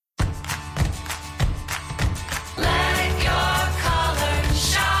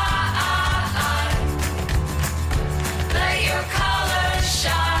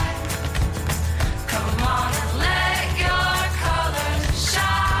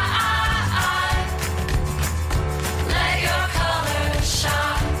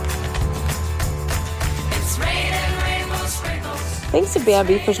Thanks to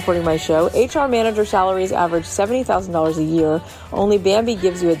Bambee for supporting my show. HR manager salaries average $70,000 a year. Only Bambee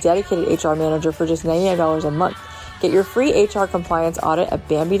gives you a dedicated HR manager for just $99 a month. Get your free HR compliance audit at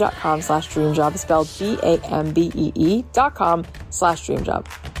Bambee.com/dreamjob, spelled BAMBEE.com/dreamjob.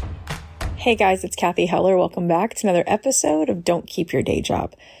 Hey guys, it's Kathy Heller. Welcome back to another episode of Don't Keep Your Day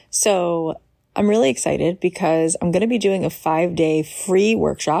Job. So I'm really excited because I'm going to be doing a 5-day free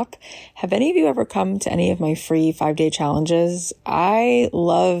workshop. Have any of you ever come to any of my free 5-day challenges? I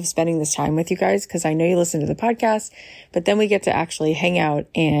love spending this time with you guys because I know you listen to the podcast, but then we get to actually hang out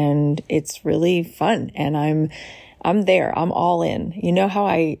and it's really fun. And I'm there. I'm all in. You know how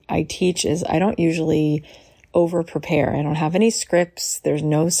I teach is I don't usually over prepare. I don't have any scripts. There's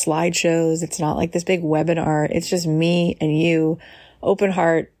no slideshows. It's not like this big webinar. It's just me and you, open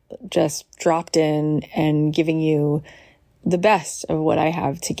heart, just dropped in and giving you the best of what I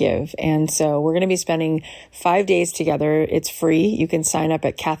have to give. And so we're going to be spending 5 days together. It's free. You can sign up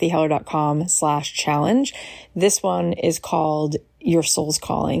at kathyheller.com/challenge. This one is called Your Soul's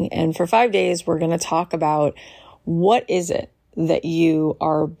Calling. And for 5 days, we're going to talk about what is it that you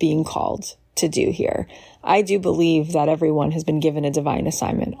are being called to do here. I do believe that everyone has been given a divine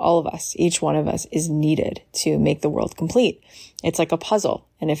assignment. All of us, each one of us is needed to make the world complete. It's like a puzzle.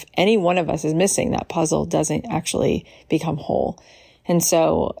 And if any one of us is missing, that puzzle doesn't actually become whole. And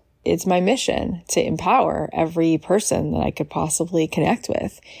so it's my mission to empower every person that I could possibly connect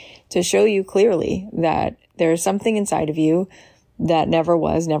with, to show you clearly that there is something inside of you that never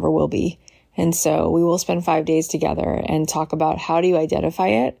was, never will be. And so we will spend 5 days together and talk about how do you identify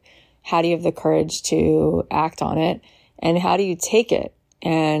it? How do you have the courage to act on it? And how do you take it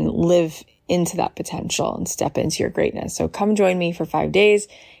and live into that potential and step into your greatness? So come join me for 5 days.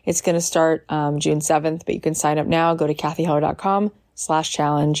 It's going to start June 7th, but you can sign up now. Go to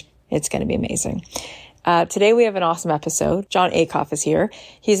kathyheller.com/challenge. It's going to be amazing. Today we have an awesome episode. Jon Acuff is here.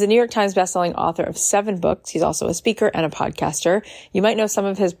 He's a New York Times bestselling author of 7 books. He's also a speaker and a podcaster. You might know some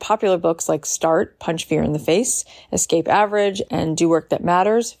of his popular books like Start, Punch Fear in the Face, Escape Average, and Do Work That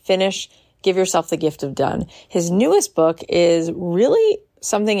Matters, Finish, Give Yourself the Gift of Done. His newest book is really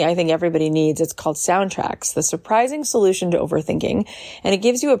something I think everybody needs. It's called Soundtracks, The Surprising Solution to Overthinking, and it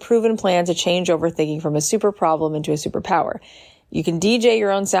gives you a proven plan to change overthinking from a super problem into a superpower. You can DJ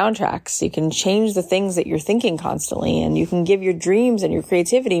your own soundtracks. You can change the things that you're thinking constantly, and you can give your dreams and your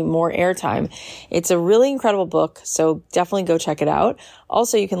creativity more airtime. It's a really incredible book, so definitely go check it out.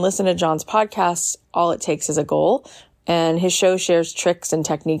 Also, you can listen to Jon's podcasts, All It Takes Is a Goal, and his show shares tricks and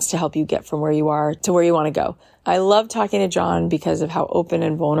techniques to help you get from where you are to where you want to go. I love talking to Jon because of how open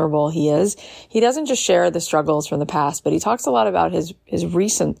and vulnerable he is. He doesn't just share the struggles from the past, but he talks a lot about his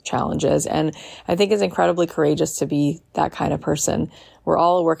recent challenges. And I think it's incredibly courageous to be that kind of person. We're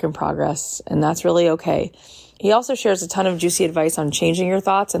all a work in progress, and that's really okay. He also shares a ton of juicy advice on changing your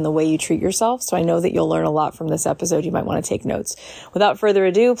thoughts and the way you treat yourself. So I know that you'll learn a lot from this episode. You might want to take notes. Without further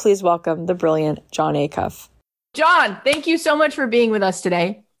ado, please welcome the brilliant Jon Acuff. Jon, thank you so much for being with us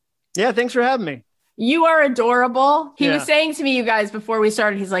today. Yeah, thanks for having me. You are adorable. He was saying to me, you guys, before we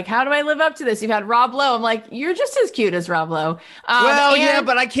started, he's like, how do I live up to this? You've had Rob Lowe. I'm like, you're just as cute as Rob Lowe.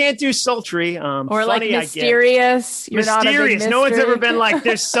 But I can't do sultry. Or funny, like mysterious. You're mysterious. No one's ever been like,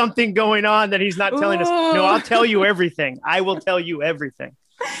 there's something going on that he's not telling us. No, I'll tell you everything. I will tell you everything.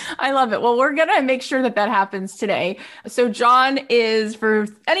 I love it. Well, we're going to make sure that happens today. So Jon is, for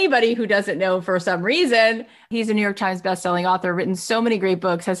anybody who doesn't know for some reason, he's a New York Times bestselling author, written so many great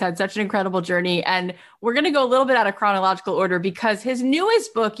books, has had such an incredible journey. And we're going to go a little bit out of chronological order because his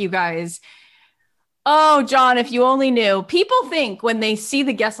newest book, you guys, oh, Jon, if you only knew, people think when they see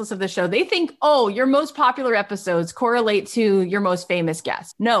the guest list of the show, they think, oh, your most popular episodes correlate to your most famous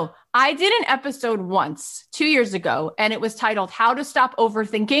guest. No, I did an episode once 2 years ago, and it was titled How to Stop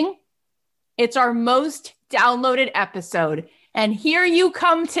Overthinking. It's our most downloaded episode. And here you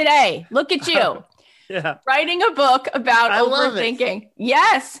come today. Look at you. Writing a book about overthinking.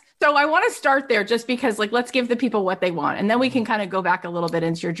 Yes. So I want to start there just because, let's give the people what they want. And then we can kind of go back a little bit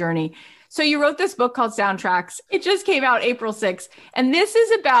into your journey. So you wrote this book called Soundtracks. It just came out April 6th. And this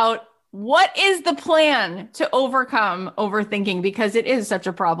is about what is the plan to overcome overthinking, because it is such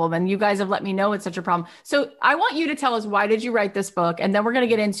a problem. And you guys have let me know it's such a problem. So I want you to tell us, why did you write this book? And then we're going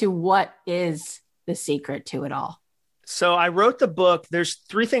to get into what is the secret to it all. So I wrote the book. There's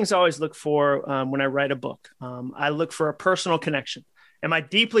 3 things I always look for when I write a book. I look for a personal connection. Am I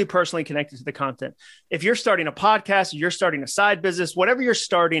deeply personally connected to the content? If you're starting a podcast, you're starting a side business, whatever you're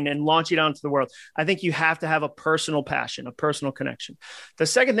starting and launching out into the world, I think you have to have a personal passion, a personal connection. The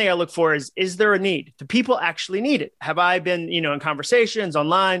second thing I look for is there a need? Do people actually need it? Have I been, in conversations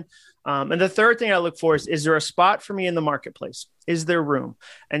online? And the third thing I look for is there a spot for me in the marketplace? Is there room?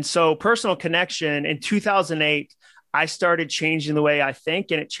 And so personal connection in 2008, I started changing the way I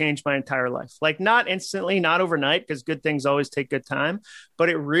think, and it changed my entire life. Like not instantly, not overnight, because good things always take good time, but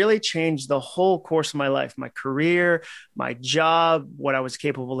it really changed the whole course of my life, my career, my job, what I was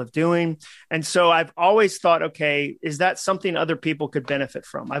capable of doing. And so I've always thought, okay, is that something other people could benefit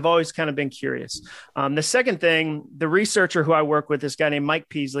from? I've always kind of been curious. The second thing, the researcher who I work with, this guy named Mike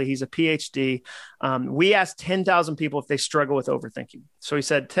Peasley, he's a PhD. We asked 10,000 people if they struggle with overthinking. So he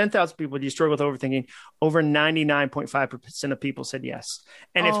said, 10,000 people, do you struggle with overthinking? Over 99.5% of people said yes.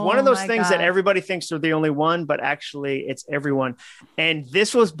 And it's one of those things that everybody thinks they're the only one, but actually it's everyone. And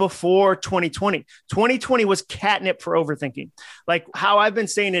this was before 2020. 2020 was catnip for overthinking. Like how I've been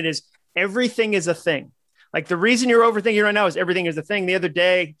saying it is everything is a thing. Like the reason you're overthinking right now is everything is a thing. The other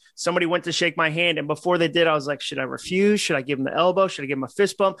day, somebody went to shake my hand. And before they did, I was like, should I refuse? Should I give them the elbow? Should I give them a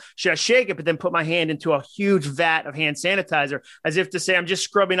fist bump? Should I shake it, but then put my hand into a huge vat of hand sanitizer as if to say, I'm just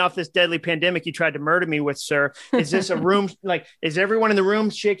scrubbing off this deadly pandemic you tried to murder me with, sir. Is this a room? Like, is everyone in the room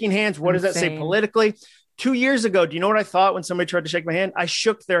shaking hands? What does that say politically? 2 years ago, do you know what I thought when somebody tried to shake my hand? I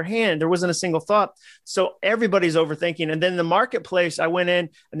shook their hand. There wasn't a single thought. So everybody's overthinking. And then the marketplace, I went in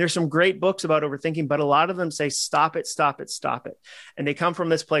and there's some great books about overthinking, but a lot of them say, stop it, stop it, stop it. And they come from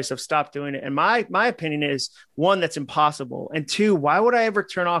this place of stop doing it. And my opinion is one, that's impossible. And two, why would I ever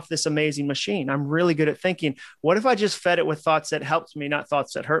turn off this amazing machine? I'm really good at thinking. What if I just fed it with thoughts that helped me, not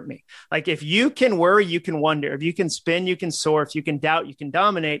thoughts that hurt me? Like if you can worry, you can wonder. If you can spin, you can soar. If you can doubt, you can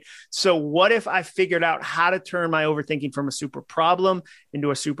dominate. So what if I figured out how to turn my overthinking from a super problem into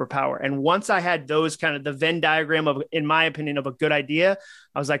a superpower? And once I had those kind of the Venn diagram of, in my opinion, of a good idea,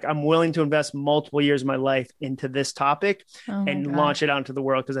 I was like, I'm willing to invest multiple years of my life into this topic and launch it out into the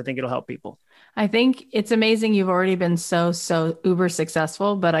world because I think it'll help people. I think it's amazing. You've already been so uber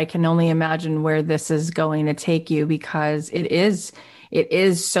successful, but I can only imagine where this is going to take you because it is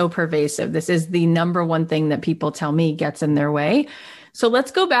so pervasive. This is the number one thing that people tell me gets in their way. So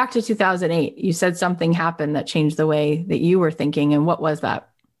let's go back to 2008. You said something happened that changed the way that you were thinking. And what was that?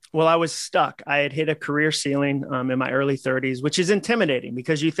 Well, I was stuck. I had hit a career ceiling in my early 30s, which is intimidating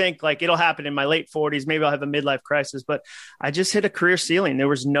because you think like it'll happen in my late 40s. Maybe I'll have a midlife crisis, but I just hit a career ceiling. There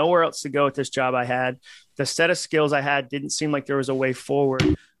was nowhere else to go with this job I had. The set of skills I had didn't seem like there was a way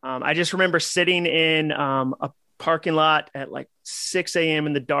forward. I just remember sitting in a parking lot at like 6 a.m.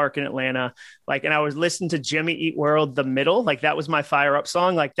 in the dark in Atlanta. And I was listening to Jimmy Eat World, The Middle. Like that was my fire up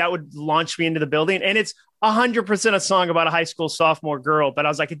song. Like that would launch me into the building. And it's 100% a song about a high school sophomore girl. But I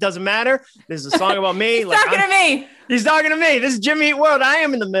was like, it doesn't matter. This is a song about me. He's talking to me. He's talking to me. This is Jimmy Eat World. I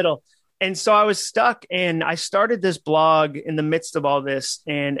am in the middle. And so I was stuck and I started this blog in the midst of all this,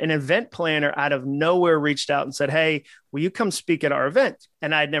 and an event planner out of nowhere reached out and said, hey, will you come speak at our event?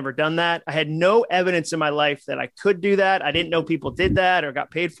 And I had never done that. I had no evidence in my life that I could do that. I didn't know people did that or got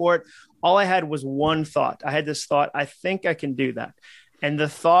paid for it. All I had was one thought. I had this thought, I think I can do that. And the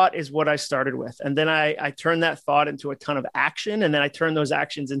thought is what I started with. And then I turned that thought into a ton of action. And then I turned those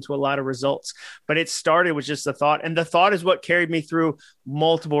actions into a lot of results. But it started with just the thought. And the thought is what carried me through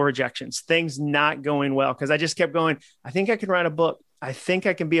multiple rejections, things not going well. Because I just kept going, I think I can write a book. I think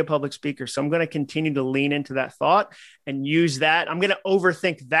I can be a public speaker. So I'm going to continue to lean into that thought and use that. I'm going to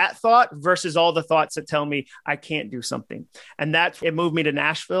overthink that thought versus all the thoughts that tell me I can't do something. And it moved me to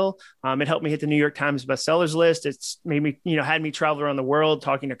Nashville. It helped me hit the New York Times bestsellers list. It's made me, had me travel around the world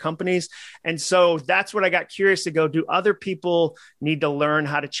talking to companies. And so that's what I got curious to go, do other people need to learn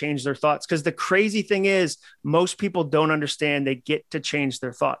how to change their thoughts? Because the crazy thing is most people don't understand they get to change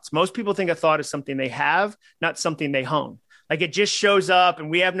their thoughts. Most people think a thought is something they have, not something they hone. Like it just shows up and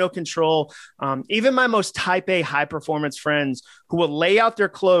we have no control. Even my most type A high performance friends who will lay out their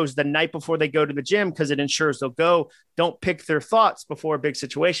clothes the night before they go to the gym because it ensures they'll go, don't pick their thoughts before a big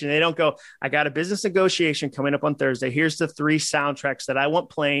situation. They don't go, I got a business negotiation coming up on Thursday. Here's the 3 soundtracks that I want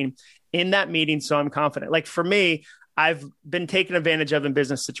playing in that meeting. So I'm confident. Like for me, I've been taken advantage of in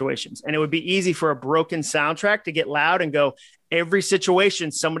business situations. And it would be easy for a broken soundtrack to get loud and go, every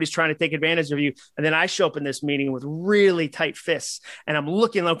situation, somebody's trying to take advantage of you. And then I show up in this meeting with really tight fists and I'm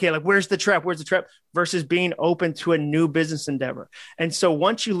looking, okay, like, where's the trap? Where's the trap? Versus being open to a new business endeavor. And so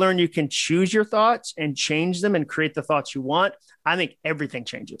once you learn you can choose your thoughts and change them and create the thoughts you want, I think everything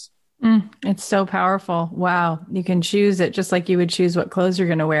changes. It's so powerful. Wow. You can choose it just like you would choose what clothes you're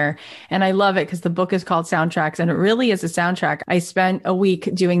going to wear. And I love it because the book is called Soundtracks and it really is a soundtrack. I spent a week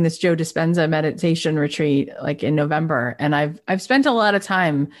doing this Joe Dispenza meditation retreat like in November. And I've spent a lot of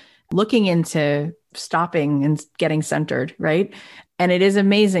time looking into stopping and getting centered. Right. And it is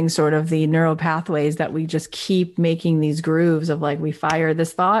amazing, sort of the neural pathways that we just keep making these grooves of like, we fire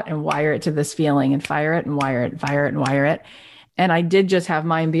this thought and wire it to this feeling and fire it and wire it, and fire it and wire it. And I did just have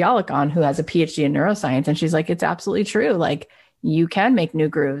Mayim Bialik on, who has a PhD in neuroscience. And she's like, it's absolutely true. Like, you can make new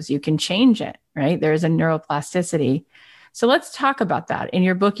grooves, you can change it, right? There's a neuroplasticity. So let's talk about that. In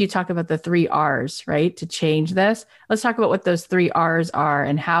your book, you talk about the 3 R's, right? To change this. Let's talk about what those 3 R's are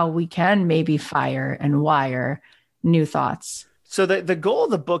and how we can maybe fire and wire new thoughts. So the goal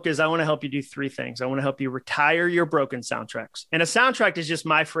of the book is I want to help you do 3 things. I want to help you retire your broken soundtracks. And a soundtrack is just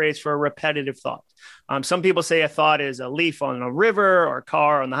my phrase for a repetitive thought. Some people say a thought is a leaf on a river or a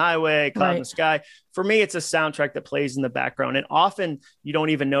car on the highway, cloud in the sky. For me, it's a soundtrack that plays in the background. And often you don't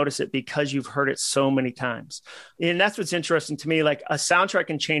even notice it because you've heard it so many times. And that's what's interesting to me. Like, a soundtrack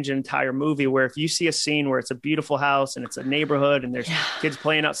can change an entire movie, where if you see a scene where it's a beautiful house and it's a neighborhood and there's kids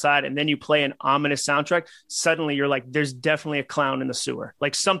playing outside, and then you play an ominous soundtrack, suddenly you're like, there's definitely a clown in the sewer.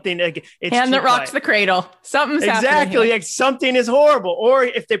 Like something, it's hand that rocks the cradle. Something's exactly like something is horrible. Or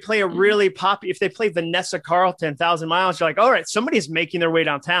if they play a really poppy, if they play Vanessa Carlton, 1,000 Miles, you're like, all right, somebody's making their way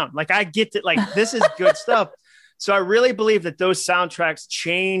downtown. Like, I get it. Like, this is good stuff. So I really believe that those soundtracks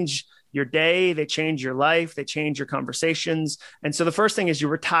change your day. They change your life. They change your conversations. And so the first thing is you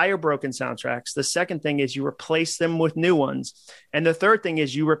retire broken soundtracks. The second thing is you replace them with new ones. And the third thing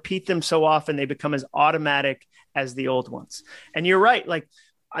is you repeat them so often they become as automatic as the old ones. And you're right. Like,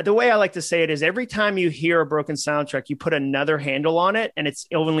 the way I like to say it is, every time you hear a broken soundtrack, you put another handle on it, and it's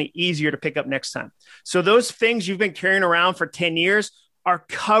only easier to pick up next time. So those things you've been carrying around for 10 years are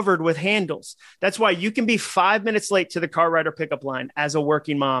covered with handles. That's why you can be 5 minutes late to the car rider pickup line as a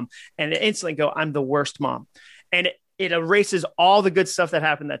working mom and instantly go, I'm the worst mom. And it erases all the good stuff that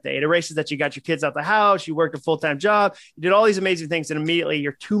happened that day. It erases that you got your kids out the house, you worked a full-time job, you did all these amazing things, and immediately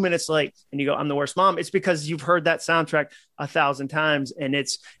you're 2 minutes late and you go, I'm the worst mom. It's because you've heard that soundtrack 1,000 times, and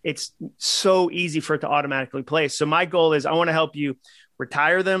it's so easy for it to automatically play. So my goal is I want to help you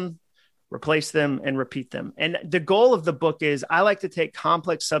retire them, replace them, and repeat them. And the goal of the book is I like to take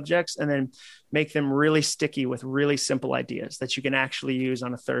complex subjects and then make them really sticky with really simple ideas that you can actually use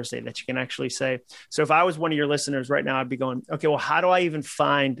on a Thursday, that you can actually say. So if I was one of your listeners right now, I'd be going, okay, well, how do I even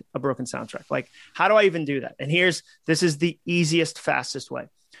find a broken soundtrack? Like, how do I even do that? And this is the easiest, fastest way.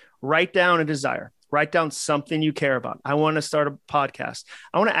 Write down a desire. Write down something you care about. I want to start a podcast.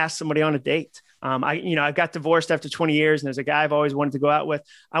 I want to ask somebody on a date. I got divorced after 20 years, and there's a guy I've always wanted to go out with.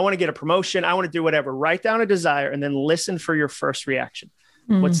 I want to get a promotion. I want to do whatever. Write down a desire and then listen for your first reaction.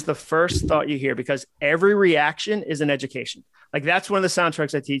 What's the first thought you hear? Because every reaction is an education. Like, that's one of the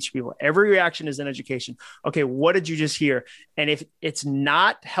soundtracks I teach people. Every reaction is an education. Okay, what did you just hear? And if it's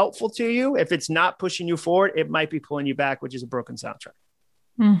not helpful to you, if it's not pushing you forward, it might be pulling you back, which is a broken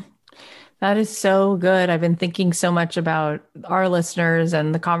soundtrack. That is so good. I've been thinking so much about our listeners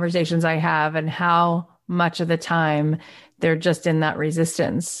and the conversations I have, and how much of the time they're just in that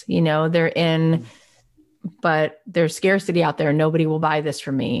resistance. They're in, but there's scarcity out there. Nobody will buy this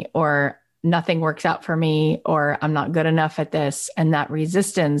from me, or nothing works out for me, or I'm not good enough at this. And that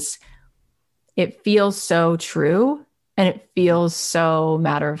resistance, it feels so true, and it feels so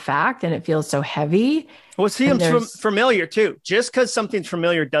matter of fact, and it feels so heavy. Well, it seems familiar too. Just because something's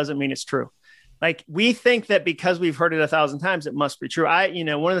familiar doesn't mean it's true. Like, we think that because we've heard it 1,000 times, it must be true.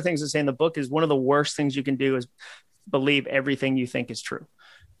 One of the things I say in the book is one of the worst things you can do is believe everything you think is true.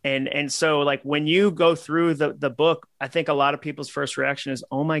 And so, like, when you go through the book, I think a lot of people's first reaction is,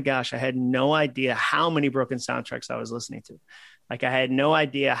 oh my gosh, I had no idea how many broken soundtracks I was listening to. Like, I had no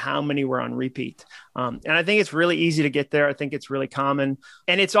idea how many were on repeat. And I think it's really easy to get there. I think it's really common.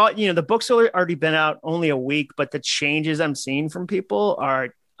 And it's all, the book's already been out only a week, but the changes I'm seeing from people are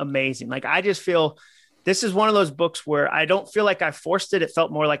amazing. Like, I just feel this is one of those books where I don't feel like I forced it. It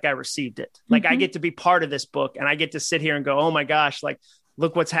felt more like I received it. Like, I get to be part of this book, and I get to sit here and go, oh my gosh, like,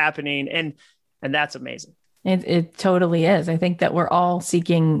 look what's happening. And that's amazing. It totally is. I think that we're all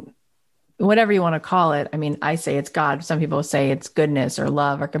seeking whatever you want to call it. I mean, I say it's God. Some people say it's goodness or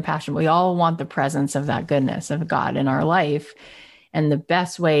love or compassion. We all want the presence of that goodness of God in our life. And the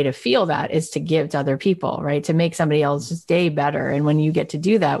best way to feel that is to give to other people, right? To make somebody else's day better. And when you get to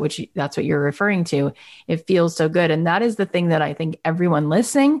do that, which that's what you're referring to, it feels so good. And that is the thing that I think everyone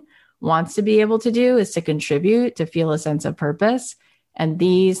listening wants to be able to do, is to contribute, to feel a sense of purpose. And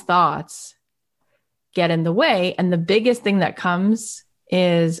these thoughts get in the way. And the biggest thing that comes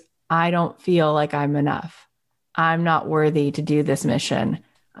is, I don't feel like I'm enough. I'm not worthy to do this mission.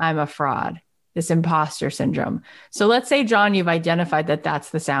 I'm a fraud. this imposter syndrome. So let's say, John, you've identified that that's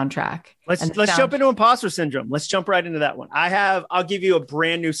the soundtrack. Let's jump into imposter syndrome. Let's jump right into that one. I'll give you a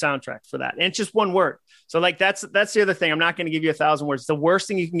brand new soundtrack for that. And it's just one word. So like, that's the other thing. I'm not going to give you 1,000 words. The worst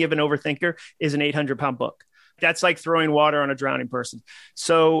thing you can give an overthinker is an 800-pound book. That's like throwing water on a drowning person.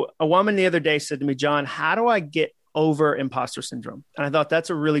 So a woman the other day said to me, John, how do I get over imposter syndrome? And I thought that's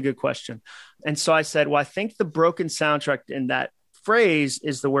a really good question. And so I said, well, I think the broken soundtrack in that phrase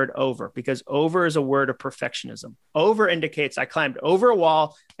is the word over, because over is a word of perfectionism. Over indicates I climbed over a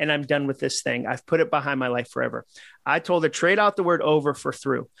wall and I'm done with this thing. I've put it behind my life forever. I told her, trade out the word over for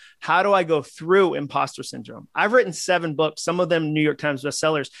through. How do I go through imposter syndrome? I've written 7 books, some of them New York Times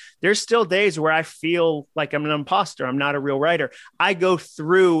bestsellers. There's still days where I feel like I'm an imposter. I'm not a real writer. I go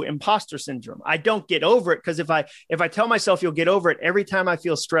through imposter syndrome. I don't get over it, because if I tell myself you'll get over it, every time I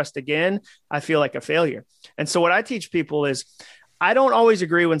feel stressed again, I feel like a failure. And so what I teach people is, I don't always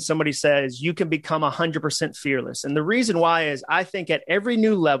agree when somebody says you can become 100% fearless. And the reason why is I think at every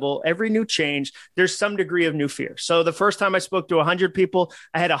new level, every new change, there's some degree of new fear. So the first time I spoke to 100 people,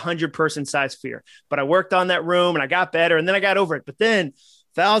 I had 100-person size fear, but I worked on that room and I got better and then I got over it. But then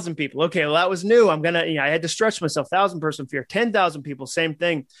 1,000 people. Okay, well, that was new. I had to stretch myself. 1,000-person fear, 10,000 people, same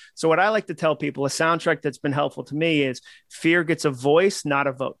thing. So what I like to tell people, a soundtrack that's been helpful to me is fear gets a voice, not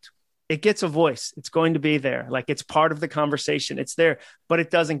a vote. It gets a voice. It's going to be there. Like, it's part of the conversation. It's there, but it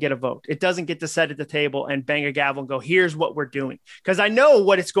doesn't get a vote. It doesn't get to sit at the table and bang a gavel and go, here's what we're doing. Because I know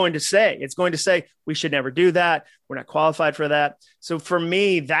what it's going to say. It's going to say, we should never do that. We're not qualified for that. So for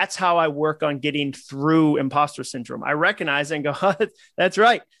me, that's how I work on getting through imposter syndrome. I recognize it and go, oh, that's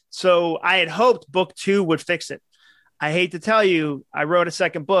right. So I had hoped book 2 would fix it. I hate to tell you, I wrote a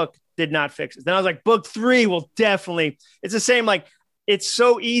second book, did not fix it. Then I was like, book 3 will definitely, it's the same, like, it's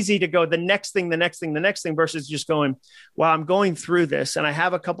so easy to go the next thing versus just going, well, I'm going through this. And I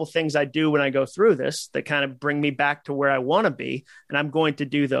have a couple things I do when I go through this that kind of bring me back to where I want to be. And I'm going to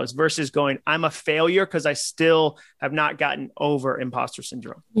do those versus going, I'm a failure because I still have not gotten over imposter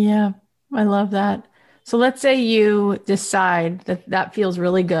syndrome. Yeah, I love that. So let's say you decide that feels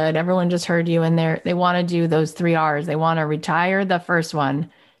really good. Everyone just heard you and they want to do those 3 R's. They want to retire the first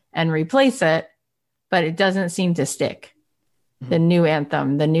one and replace it, but it doesn't seem to stick. The new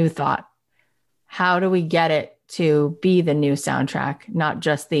anthem, the new thought. How do we get it to be the new soundtrack? Not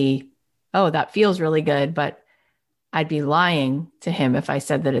just that feels really good, but I'd be lying to him if I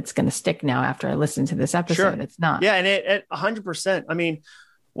said that it's going to stick now after I listen to this episode. Sure. It's not. Yeah. And it 100%. I mean,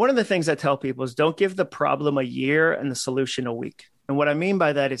 one of the things I tell people is don't give the problem a year and the solution a week. And what I mean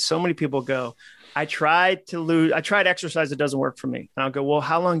by that is so many people go, I tried exercise. It doesn't work for me. And I'll go, well,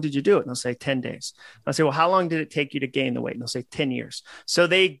 how long did you do it? And they'll say 10 days. And I'll say, well, how long did it take you to gain the weight? And they'll say 10 years. So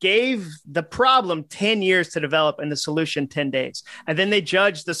they gave the problem 10 years to develop and the solution 10 days. And then they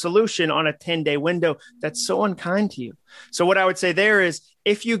judge the solution on a 10-day window. That's so unkind to you. So what I would say there is,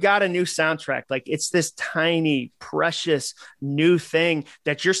 if you got a new soundtrack, like it's this tiny, precious new thing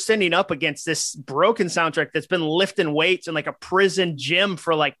that you're sending up against this broken soundtrack that's been lifting weights in like a prison gym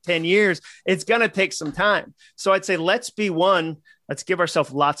for like 10 years, it's going to take some time. So I'd say, let's give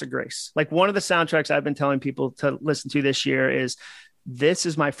ourselves lots of grace. Like one of the soundtracks I've been telling people to listen to this year is, this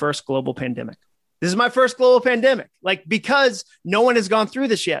is my first global pandemic. This is my first global pandemic. Like, because no one has gone through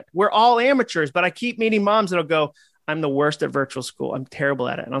this yet. We're all amateurs, but I keep meeting moms that'll go, I'm the worst at virtual school. I'm terrible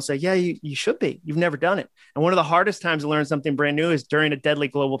at it. And I'll say, yeah, you should be. You've never done it. And one of the hardest times to learn something brand new is during a deadly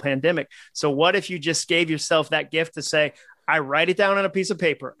global pandemic. So what if you just gave yourself that gift to say, I write it down on a piece of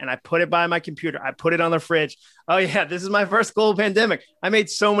paper and I put it by my computer. I put it on the fridge. Oh yeah, this is my first global pandemic. I made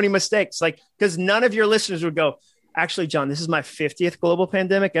so many mistakes. Like, because none of your listeners would go, actually, John, this is my 50th global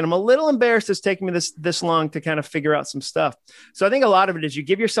pandemic, and I'm a little embarrassed it's taking me this long to kind of figure out some stuff. So I think a lot of it is you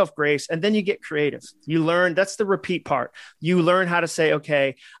give yourself grace and then you get creative. You learn, that's the repeat part. You learn how to say,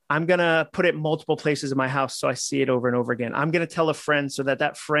 okay, I'm going to put it multiple places in my house so I see it over and over again. I'm going to tell a friend so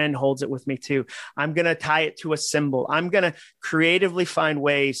that friend holds it with me too. I'm going to tie it to a symbol. I'm going to creatively find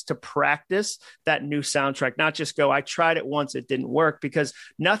ways to practice that new soundtrack, not just go, I tried it once, it didn't work, because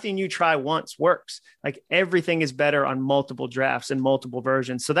nothing you try once works. Like, everything is better on multiple drafts and multiple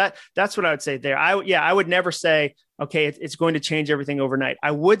versions. So that's what I would say there. I would never say, okay, it's going to change everything overnight.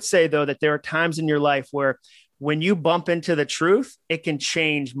 I would say though, that there are times in your life where when you bump into the truth, it can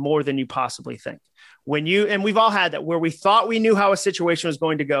change more than you possibly think. And we've all had that, where we thought we knew how a situation was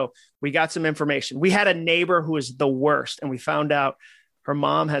going to go. We got some information. We had a neighbor who was the worst, and we found out her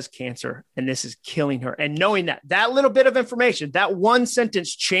mom has cancer and this is killing her. And knowing that little bit of information, that one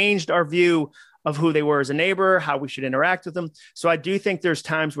sentence changed our view of who they were as a neighbor, how we should interact with them. So I do think there's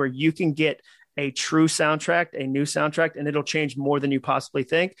times where you can get a true soundtrack, a new soundtrack, and it'll change more than you possibly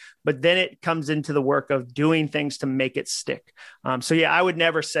think. But then it comes into the work of doing things to make it stick. So yeah, I would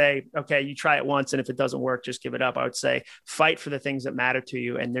never say, okay, you try it once, and if it doesn't work, just give it up. I would say fight for the things that matter to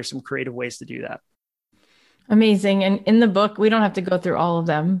you. And there's some creative ways to do that. Amazing. And in the book, we don't have to go through all of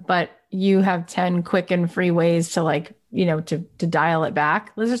them, but you have 10 quick and free ways to to dial it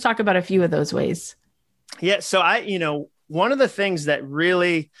back. Let's just talk about a few of those ways. Yeah. So one of the things that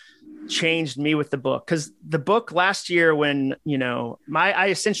really changed me with the book, because the book last year when, I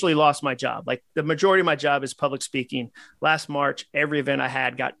essentially lost my job. Like the majority of my job is public speaking. Last March, every event I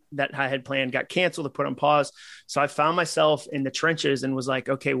had planned got canceled or put on pause. So I found myself in the trenches and was like,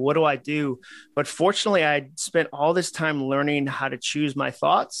 okay, what do I do? But fortunately, I spent all this time learning how to choose my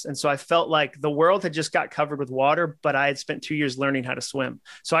thoughts. And so I felt like the world had just got covered with water, but I had spent 2 years learning how to swim.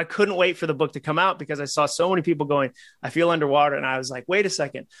 So I couldn't wait for the book to come out because I saw so many people going, I feel underwater. And I was like, wait a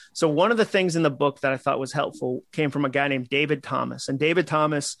second. So one of the things in the book that I thought was helpful came from a guy named David Thomas. And David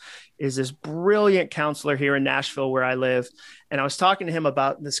Thomas is this brilliant counselor here in Nashville where I live. And I was talking to him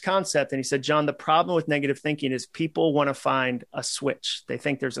about this concept. And he said, John, the problem with negative thinking is people want to find a switch. They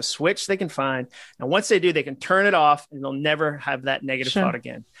think there's a switch they can find. And once they do, they can turn it off and they'll never have that negative thought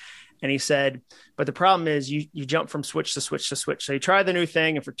again. And he said, but the problem is you jump from switch to switch to switch. So you try the new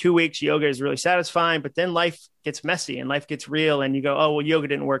thing, and for 2 weeks, yoga is really satisfying, but then life gets messy and life gets real. And you go, oh, well, yoga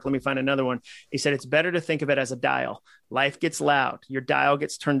didn't work. Let me find another one. He said, it's better to think of it as a dial. Life gets loud. Your dial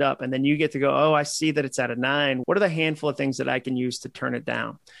gets turned up. And then you get to go, oh, I see that it's at a 9. What are the handful of things that I can use to turn it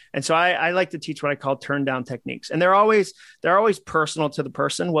down? And so I like to teach what I call turn down techniques. And they're always personal to the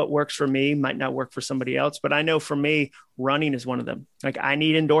person. What works for me might not work for somebody else. But I know for me, running is one of them. Like I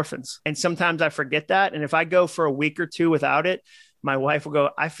need endorphins. And sometimes I forget that. And if I go for a week or two without it, my wife will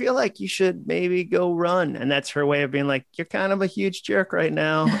go, I feel like you should maybe go run. And that's her way of being like, you're kind of a huge jerk right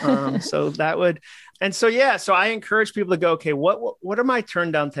now. So I encourage people to go, okay, what are my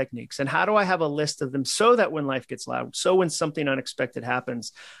turn down techniques? And how do I have a list of them so that when life gets loud, so when something unexpected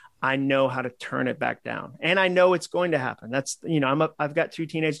happens, I know how to turn it back down. And I know it's going to happen. That's, I've got 2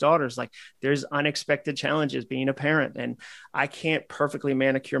 teenage daughters. Like there's unexpected challenges being a parent, and I can't perfectly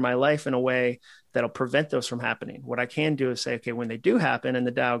manicure my life in a way that'll prevent those from happening. What I can do is say, okay, when they do happen and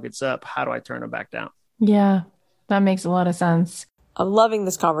the dial gets up, how do I turn them back down? Yeah, that makes a lot of sense. I'm loving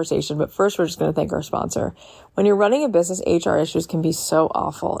this conversation, but first we're just going to thank our sponsor. When you're running a business, HR issues can be so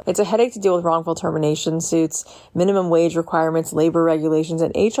awful. It's a headache to deal with wrongful termination suits, minimum wage requirements, labor regulations,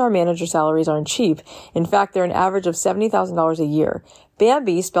 and HR manager salaries aren't cheap. In fact, they're an average of $70,000 a year.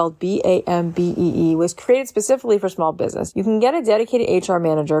 Bambee, spelled Bambee, was created specifically for small business. You can get a dedicated HR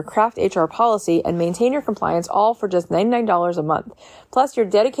manager, craft HR policy, and maintain your compliance all for just $99 a month. Plus, your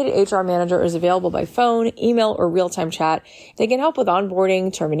dedicated HR manager is available by phone, email, or real-time chat. They can help with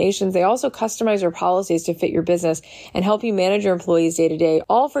onboarding, terminations. They also customize your policies to fit your business and help you manage your employees day to day,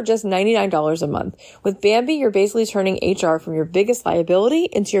 all for just $99 a month. With Bambee, you're basically turning HR from your biggest liability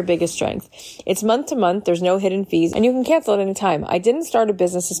into your biggest strength. It's month to month. There's no hidden fees, and you can cancel at any time. I didn't start a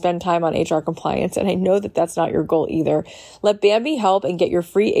business to spend time on HR compliance, and I know that that's not your goal either. Let Bambee help and get your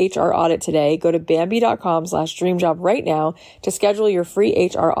free HR audit today. Go to Bambee.com/dreamjob right now to schedule your free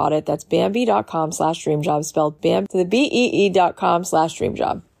HR audit. That's Bambee.com/dreamjob, spelled BAM to the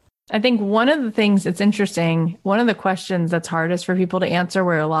BEE.com/dreamjob. I think one of the things that's interesting, one of the questions that's hardest for people to answer,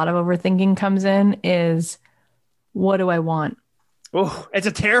 where a lot of overthinking comes in, is what do I want? Oh, it's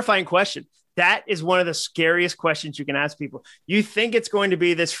a terrifying question. That is one of the scariest questions you can ask people. You think it's going to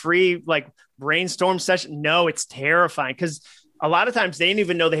be this free, brainstorm session. No, it's terrifying because a lot of times they didn't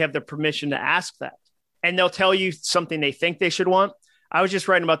even know they have the permission to ask that. And they'll tell you something they think they should want. I was just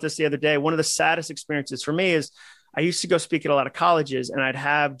writing about this the other day. One of the saddest experiences for me is I used to go speak at a lot of colleges, and I'd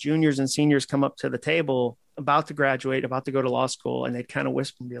have juniors and seniors come up to the table about to graduate, about to go to law school. And they'd kind of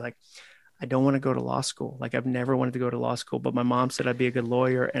whisper and be like, I don't want to go to law school. Like I've never wanted to go to law school, but my mom said I'd be a good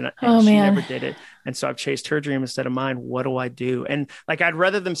lawyer and she never did it. And so I've chased her dream instead of mine. What do I do? And I'd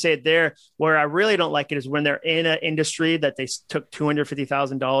rather them say it there. Where I really don't like it is when they're in an industry that they took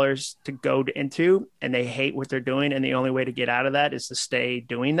 $250,000 to go into and they hate what they're doing. And the only way to get out of that is to stay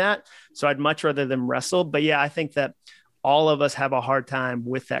doing that. So I'd much rather them wrestle. But yeah, I think that all of us have a hard time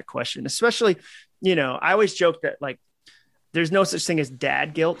with that question, especially, I always joke that there's no such thing as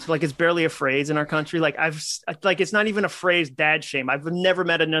dad guilt. It's barely a phrase in our country. It's not even a phrase, dad shame. I've never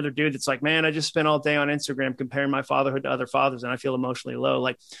met another dude that's like, man, I just spent all day on Instagram comparing my fatherhood to other fathers and I feel emotionally low.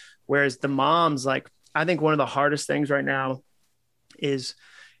 Whereas the moms, I think one of the hardest things right now is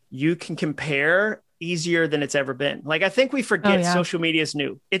you can compare easier than it's ever been. Like, I think we forget social media is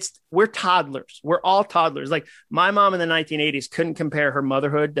new. We're toddlers. We're all toddlers. Like, my mom in the 1980s couldn't compare her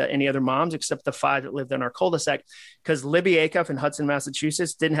motherhood to any other moms except the 5 that lived in our cul-de-sac, because Libby Acuff in Hudson,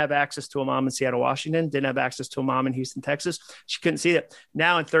 Massachusetts didn't have access to a mom in Seattle, Washington, didn't have access to a mom in Houston, Texas. She couldn't see it.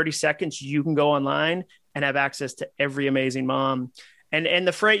 Now in 30 seconds, you can go online and have access to every amazing mom. And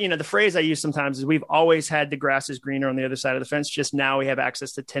the phrase I use sometimes is, we've always had the grass is greener on the other side of the fence. Just now we have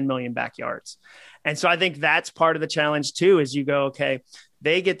access to 10 million backyards. And so I think that's part of the challenge too, is you go, okay,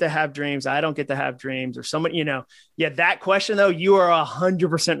 they get to have dreams. I don't get to have dreams, or somebody, that question though, you are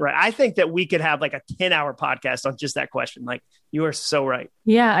 100% right. I think that we could have like a 10-hour podcast on just that question. Like, you are so right.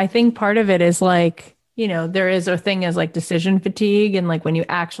 Yeah. I think part of it is like, there is a thing as like decision fatigue. And like, when you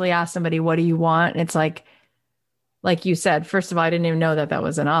actually ask somebody, what do you want? It's like you said, first of all, I didn't even know that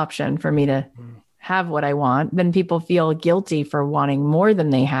was an option for me to have what I want. Then people feel guilty for wanting more than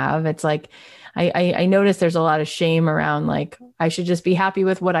they have. It's like, I notice there's a lot of shame around, like, I should just be happy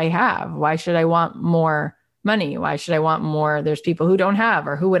with what I have. Why should I want more money? Why should I want more? There's people who don't have,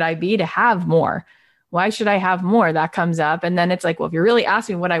 or who would I be to have more? Why should I have more? That comes up. And then it's like, well, if you're really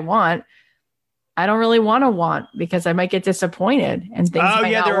asking what I want, I don't really want, because I might get disappointed and things. Oh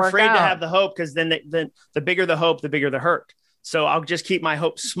yeah. They're afraid to have the hope, because then the bigger the hope, the bigger the hurt. So I'll just keep my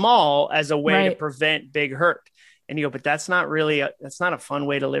hope small as a way to prevent big hurt. And you go, but that's not a fun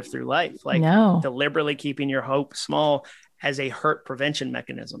way to live through life. Like, deliberately keeping your hope small as a hurt prevention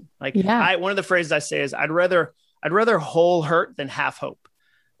mechanism. Like, one of the phrases I say is, I'd rather whole hurt than half hope.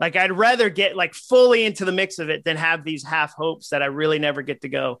 Like, I'd rather get like fully into the mix of it than have these half hopes that I really never get to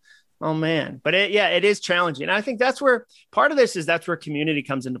go, oh man. But it is challenging. And I think that's where part of this is, that's where community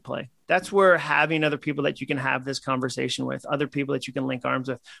comes into play. That's where having other people that you can have this conversation with, other people that you can link arms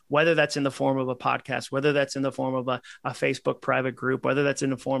with, whether that's in the form of a podcast, whether that's in the form of a Facebook private group, whether that's in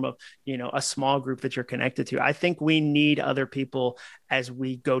the form of, a small group that you're connected to. I think we need other people as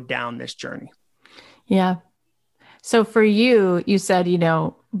we go down this journey. Yeah. So for you, you said,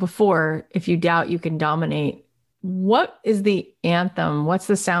 before, if you doubt, you can dominate. What is the anthem? What's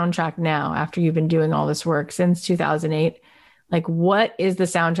the soundtrack now, after you've been doing all this work since 2008? Like, what is the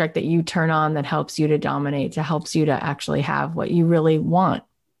soundtrack that you turn on that helps you to dominate, that helps you to actually have what you really want?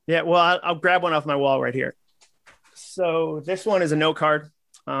 Yeah, well, I'll grab one off my wall right here. So this one is a note card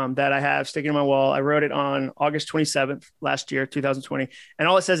that I have sticking on my wall. I wrote it on August 27th, last year, 2020. And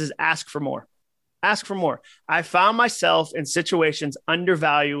all it says is, ask for more. Ask for more. I found myself in situations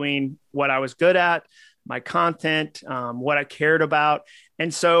undervaluing what I was good at, my content, what I cared about.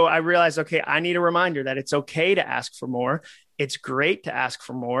 And so I realized, okay, I need a reminder that it's okay to ask for more. It's great to ask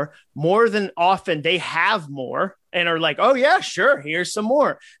for more. More than often, they have more and are like, oh yeah, sure, here's some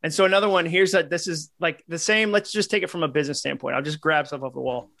more. And so another one, this is like the same. Let's just take it from a business standpoint. I'll just grab stuff off the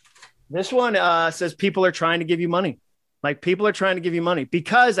wall. This one says, people are trying to give you money. Like, people are trying to give you money,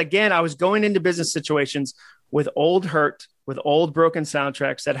 because again, I was going into business situations with old hurt, with old broken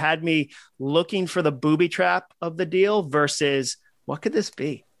soundtracks that had me looking for the booby trap of the deal versus, what could this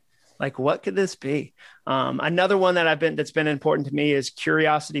be? Like, what could this be? Another one that's been important to me is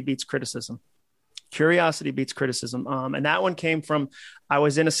curiosity beats criticism. Curiosity beats criticism. And that one came from, I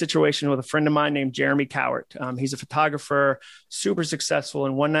was in a situation with a friend of mine named Jeremy Cowart. He's a photographer, super successful.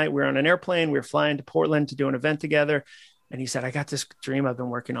 And one night we were on an airplane, we were flying to Portland to do an event together. And he said, I got this dream I've been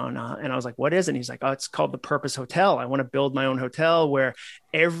working on. And I was like, what is it? And he's like, oh, it's called the Purpose Hotel. I want to build my own hotel where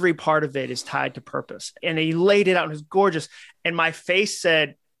every part of it is tied to purpose. And he laid it out and it was gorgeous. And my face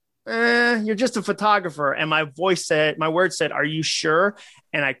said, you're just a photographer. And my words said, are you sure?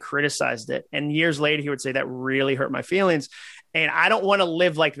 And I criticized it. And years later, he would say, that really hurt my feelings. And I don't want to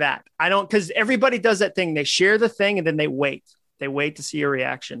live like that. Because everybody does that thing. They share the thing and then they wait. They wait to see your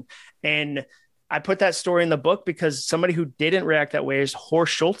reaction. And I put that story in the book because somebody who didn't react that way is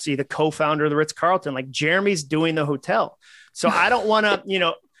Horst Schulze, the co-founder of the Ritz-Carlton. Like, Jeremy's doing the hotel. So I don't want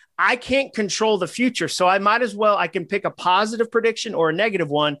to, I can't control the future. So I might as well, I can pick a positive prediction or a negative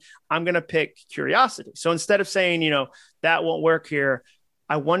one. I'm going to pick curiosity. So instead of saying, that won't work here,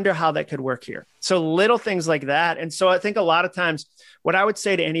 I wonder how that could work here. So little things like that. And so I think a lot of times what I would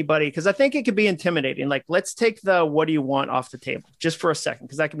say to anybody, because I think it could be intimidating, like, let's take the what do you want off the table just for a second,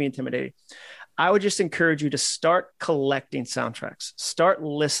 because that can be intimidating. I would just encourage you to start collecting soundtracks, start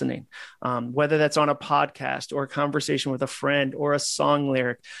listening, whether that's on a podcast or a conversation with a friend or a song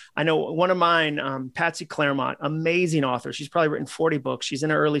lyric. I know one of mine, Patsy Claremont, amazing author. She's probably written 40 books. She's in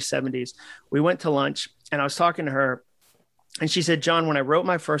her early 70s. We went to lunch and I was talking to her And she said, John, when I wrote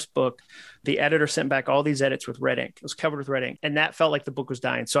my first book, the editor sent back all these edits with red ink. It was covered with red ink. And that felt like the book was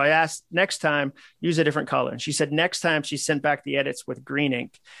dying. So I asked, next time, use a different color. And she said, next time she sent back the edits with green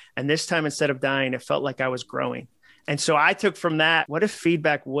ink. And this time, instead of dying, it felt like I was growing. And so I took from that, what if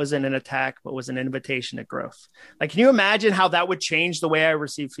feedback wasn't an attack, but was an invitation to growth? Like, can you imagine how that would change the way I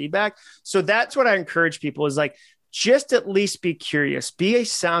receive feedback? So that's what I encourage people is like, just at least be curious, be a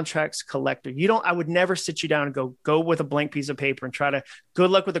soundtracks collector. I would never sit you down and go with a blank piece of paper and try to good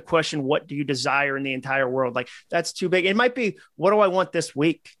luck with the question, what do you desire in the entire world? Like that's too big. It might be, what do I want this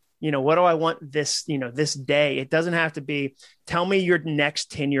week? What do I want this, this day? It doesn't have to be, tell me your next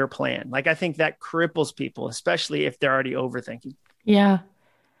 10-year plan. Like, I think that cripples people, especially if they're already overthinking. Yeah.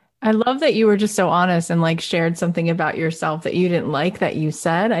 I love that you were just so honest and like shared something about yourself that you didn't like that you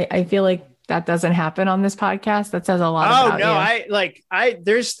said. I feel like that doesn't happen on this podcast. That says a lot about you.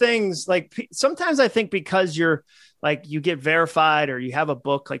 There's things like sometimes I think because you're like, you get verified or you have a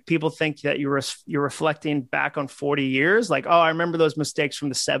book, like people think that you're reflecting back on 40 years. Like, oh, I remember those mistakes from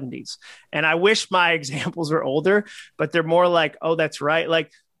the 70s. And I wish my examples were older, but they're more like, oh, that's right.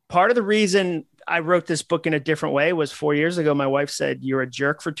 Like part of the reason I wrote this book in a different way was 4 years ago. My wife said, you're a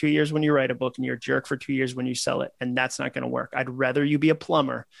jerk for 2 years when you write a book and you're a jerk for 2 years when you sell it. And that's not going to work. I'd rather you be a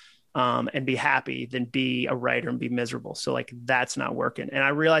plumber and be happy than be a writer and be miserable. So like, that's not working. And I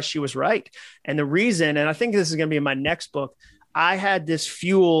realized she was right. And the reason, and I think this is going to be in my next book, I had this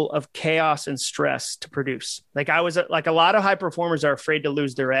fuel of chaos and stress to produce. Like I was like, a lot of high performers are afraid to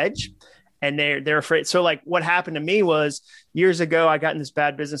lose their edge. And they're afraid. So like what happened to me was years ago, I got in this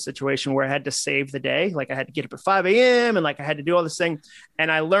bad business situation where I had to save the day. Like I had to get up at 5 a.m. and like I had to do all this thing.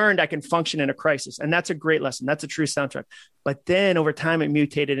 And I learned I can function in a crisis. And that's a great lesson. That's a true soundtrack. But then over time, it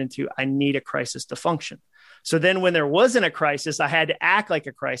mutated into I need a crisis to function. So then when there wasn't a crisis, I had to act like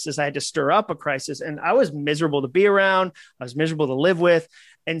a crisis. I had to stir up a crisis. And I was miserable to be around. I was miserable to live with.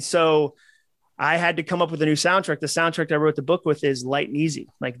 And so I had to come up with a new soundtrack. The soundtrack I wrote the book with is light and easy.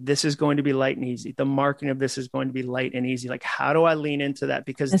 Like this is going to be light and easy. The marketing of this is going to be light and easy. Like how do I lean into that?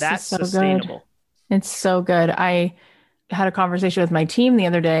 Because that's so sustainable. Good. It's so good. I had a conversation with my team the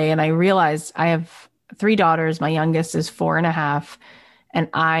other day and I realized I have 3 daughters. My youngest is 4.5 and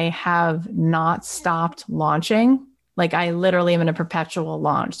I have not stopped launching. Like I literally am in a perpetual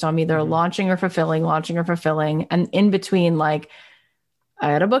launch. So I'm either launching or fulfilling. And in between, like, I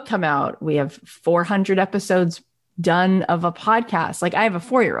had a book come out. We have 400 episodes done of a podcast. Like I have a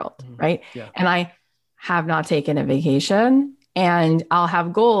 4-year-old, right? Yeah. And I have not taken a vacation and I'll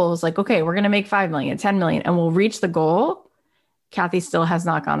have goals like, okay, we're going to make 5 million, 10 million, and we'll reach the goal. Kathy still has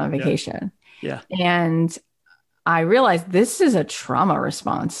not gone on vacation. Yeah. And I realized this is a trauma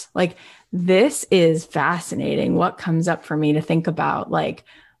response. Like this is fascinating. What comes up for me to think about, like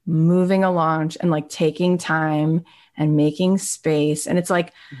moving along and like taking time and making space. And it's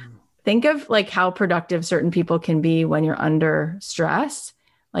like, think of like how productive certain people can be when you're under stress,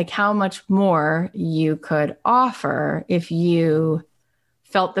 like how much more you could offer if you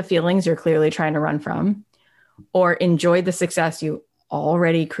felt the feelings you're clearly trying to run from or enjoyed the success you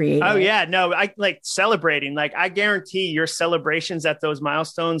already created. Oh yeah. No, I like celebrating. Like I guarantee your celebrations at those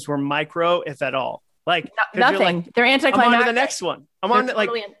milestones were micro, if at all. Like nothing. Like, they're anticlimactic. I'm on to the next one.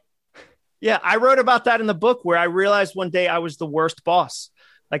 Yeah, I wrote about that in the book where I realized one day I was the worst boss,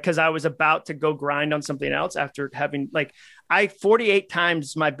 like, because I was about to go grind on something else after having like 48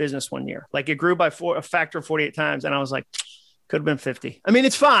 times my business one year. Like it grew by a factor of 48 times. And I was like, could have been 50. I mean,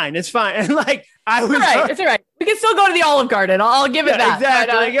 it's fine. It's fine. And like, I was It's all right. We can still go to the Olive Garden. I'll give it that.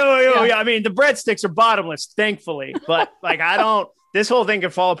 Exactly. But, yeah. I mean, the breadsticks are bottomless, thankfully, but like, this whole thing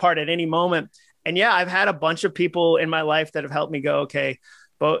could fall apart at any moment. And yeah, I've had a bunch of people in my life that have helped me go, okay,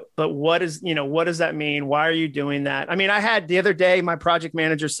 but what does that mean? Why are you doing that? I mean, I had the other day, my project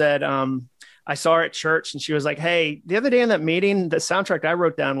manager said, I saw her at church and she was like, hey, the other day in that meeting, the soundtrack I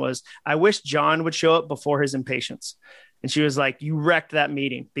wrote down was, I wish John would show up before his impatience. And she was like, you wrecked that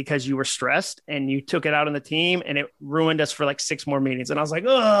meeting because you were stressed and you took it out on the team and it ruined us for like 6 more meetings. And I was like,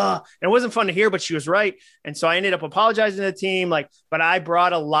 ugh, and it wasn't fun to hear, but she was right. And so I ended up apologizing to the team, but I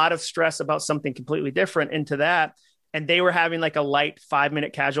brought a lot of stress about something completely different into that. And they were having like a light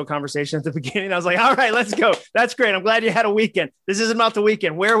 5-minute casual conversation at the beginning. I was like, all right, let's go. That's great. I'm glad you had a weekend. This isn't about the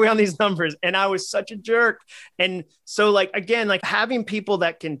weekend. Where are we on these numbers? And I was such a jerk. And so like, again, like having people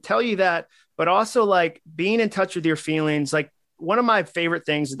that can tell you that, but also like being in touch with your feelings. Like one of my favorite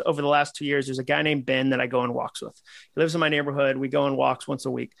things over the last 2 years, there's a guy named Ben that I go on walks with. He lives in my neighborhood. We go on walks once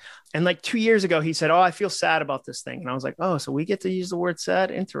a week. And like 2 years ago, he said, oh, I feel sad about this thing. And I was like, oh, so we get to use the word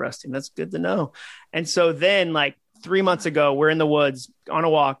sad? Interesting. That's good to know. And so then like 3 months ago, we're in the woods on a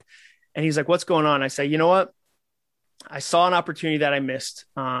walk and he's like, what's going on? I say, you know what? I saw an opportunity that I missed,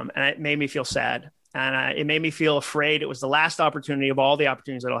 and it made me feel sad. And it made me feel afraid. It was the last opportunity of all the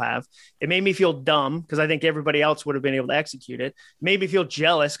opportunities that I'll have. It made me feel dumb because I think everybody else would have been able to execute it. It made me feel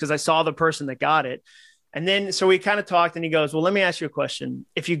jealous because I saw the person that got it. And then, so we kind of talked and he goes, well, let me ask you a question.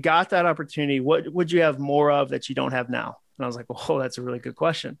 If you got that opportunity, what would you have more of that you don't have now? And I was like, well, that's a really good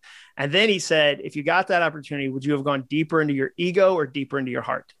question. And then he said, if you got that opportunity, would you have gone deeper into your ego or deeper into your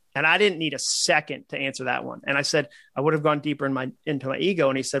heart? And I didn't need a second to answer that one. And I said, I would have gone deeper into my ego.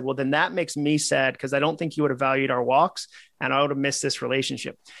 And he said, well, then that makes me sad because I don't think you would have valued our walks and I would have missed this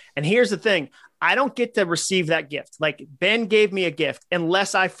relationship. And here's the thing. I don't get to receive that gift. Like Ben gave me a gift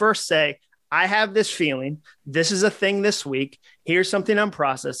unless I first say, I have this feeling. This is a thing this week. Here's something I'm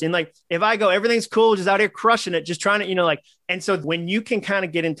processing. Like if I go, everything's cool, just out here crushing it, just trying to, and so when you can kind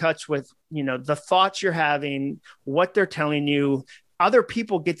of get in touch with, the thoughts you're having, what they're telling you, other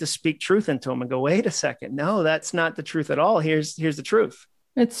people get to speak truth into them and go, wait a second. No, that's not the truth at all. Here's the truth.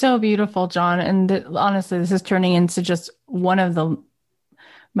 It's so beautiful, John. And honestly, this is turning into just one of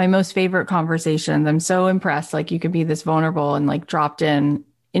my most favorite conversations. I'm so impressed. Like you could be this vulnerable and like dropped in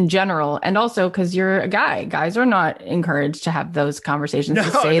general. And also because you're a guy, guys are not encouraged to have those conversations,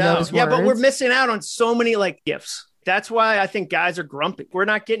 to say those words. Yeah, but we're missing out on so many gifts. That's why I think guys are grumpy. We're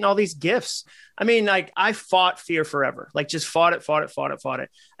not getting all these gifts. I mean, I fought fear forever, just fought it.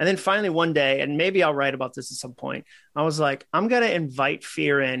 And then finally one day, and maybe I'll write about this at some point, I was like, I'm going to invite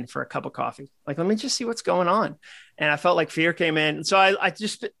fear in for a cup of coffee. Let me just see what's going on. And I felt like fear came in. And so I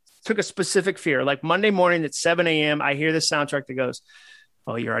just took a specific fear, Monday morning at 7 a.m. I hear this soundtrack that goes,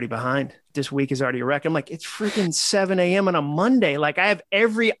 oh, you're already behind. This week is already a wreck. I'm like, it's freaking 7 a.m. on a Monday. I have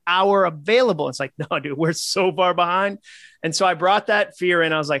every hour available. It's like, no, dude, we're so far behind. And so I brought that fear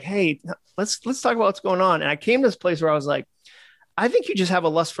in. I was like, hey, let's talk about what's going on. And I came to this place where I was like, I think you just have a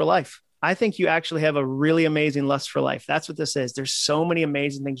lust for life. I think you actually have a really amazing lust for life. That's what this is. There's so many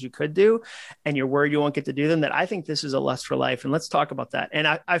amazing things you could do and you're worried you won't get to do them, that I think this is a lust for life. And let's talk about that. And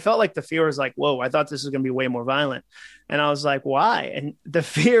I felt like the fear was like, whoa, I thought this was going to be way more violent. And I was like, why? And the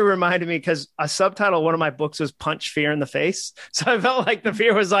fear reminded me, because a subtitle of one of my books was Punch Fear in the Face. So I felt like the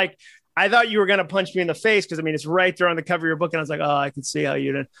fear was like, I thought you were going to punch me in the face, because it's right there on the cover of your book. And I was like, oh, I can see how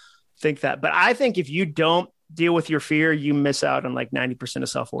you didn't think that. But I think if you don't deal with your fear, you miss out on 90% of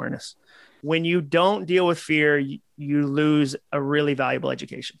self-awareness. When you don't deal with fear, you lose a really valuable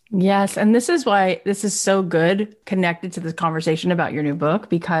education. Yes. And this is why this is so good connected to this conversation about your new book,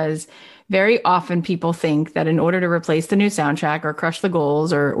 because very often people think that in order to replace the new soundtrack or crush the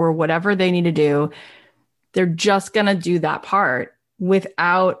goals or whatever they need to do, they're just going to do that part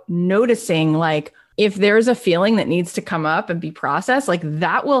without noticing, if there's a feeling that needs to come up and be processed,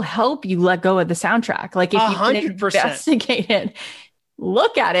 that will help you let go of the soundtrack. If you 100%. can investigate it,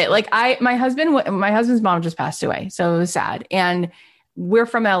 look at it. My husband's mom just passed away. So it was sad. And we're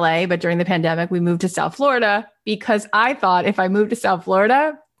from LA, but during the pandemic, we moved to South Florida because I thought if I moved to South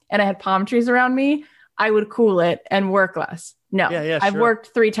Florida and I had palm trees around me, I would cool it and work less. No, I've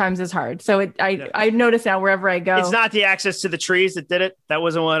worked 3 times as hard. So I notice now wherever I go. It's not the access to the trees that did it. That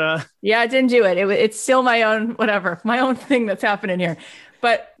wasn't what. Yeah, it didn't do it. It's still my own thing that's happening here.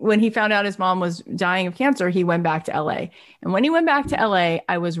 But when he found out his mom was dying of cancer, he went back to LA. And when he went back to LA,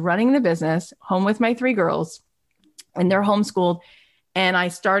 I was running the business, home with my 3 girls, and they're homeschooled. And I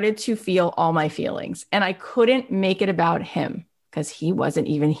started to feel all my feelings. And I couldn't make it about him because he wasn't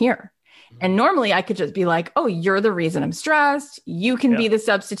even here. And normally I could just be like, oh, you're the reason I'm stressed. You can be the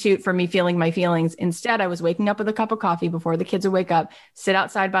substitute for me feeling my feelings. Instead, I was waking up with a cup of coffee before the kids would wake up, sit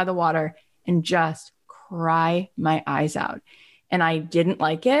outside by the water, and just cry my eyes out. And I didn't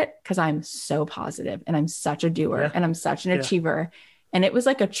like it because I'm so positive and I'm such a doer and I'm such an achiever. And it was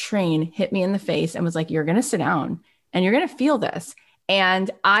like a train hit me in the face and was like, you're going to sit down and you're going to feel this.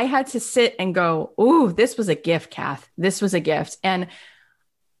 And I had to sit and go, ooh, this was a gift, Kath. This was a gift. And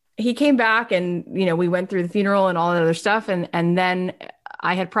he came back and, we went through the funeral and all that other stuff. And then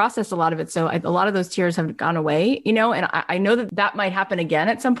I had processed a lot of it. So a lot of those tears have gone away, and I know that might happen again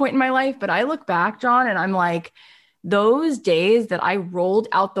at some point in my life. But I look back, John, and I'm like, those days that I rolled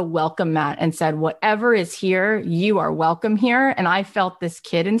out the welcome mat and said, whatever is here, you are welcome here. And I felt this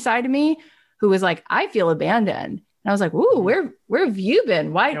kid inside of me who was like, I feel abandoned. And I was like, ooh, where have you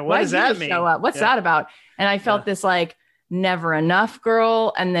been? Why does that mean? Show up? What's that about? And I felt this never enough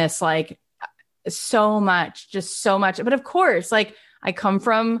girl. And this so much. But of course, I come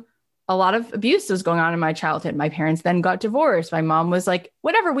from a lot of abuse that was going on in my childhood. My parents then got divorced. My mom was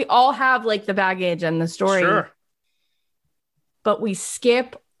whatever. We all have the baggage and the story. Sure. But we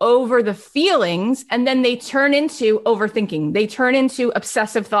skip over the feelings, and then they turn into overthinking. They turn into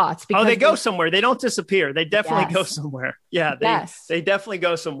obsessive thoughts. Because they go somewhere. They don't disappear. They definitely go somewhere. Yeah, they definitely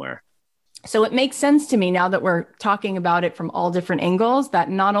go somewhere. So it makes sense to me now that we're talking about it from all different angles, that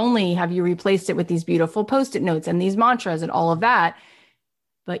not only have you replaced it with these beautiful Post-it notes and these mantras and all of that,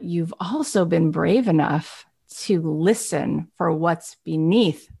 but you've also been brave enough to listen for what's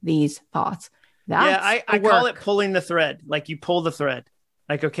beneath these thoughts. I call it pulling the thread. Like you pull the thread.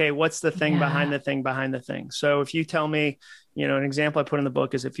 Like, okay, what's the thing behind the thing behind the thing? So if you tell me, an example I put in the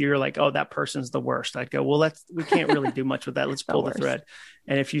book is if you're like, oh, that person's the worst, I'd go, well, we can't really do much with that. Let's pull the thread.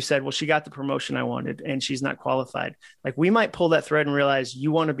 And if you said, well, she got the promotion I wanted and she's not qualified, like we might pull that thread and realize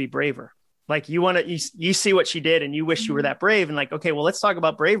you want to be braver. Like you see what she did and you wish you were that brave, and like, okay, well, let's talk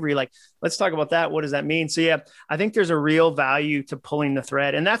about bravery. Like, let's talk about that. What does that mean? So yeah, I think there's a real value to pulling the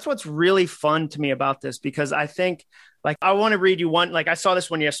thread. And that's what's really fun to me about this, because I think, like, I want to read you one, like I saw this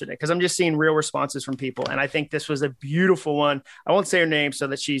one yesterday because I'm just seeing real responses from people. And I think this was a beautiful one. I won't say her name so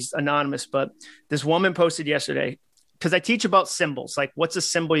that she's anonymous, but this woman posted yesterday, because I teach about symbols, like what's a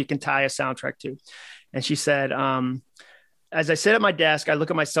symbol you can tie a soundtrack to. And she said, as I sit at my desk, I look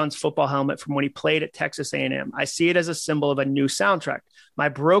at my son's football helmet from when he played at Texas A&M. I see it as a symbol of a new soundtrack. My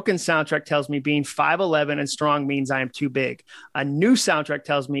broken soundtrack tells me being 5'11" and strong means I am too big. A new soundtrack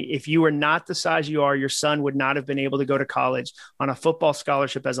tells me if you were not the size you are, your son would not have been able to go to college on a football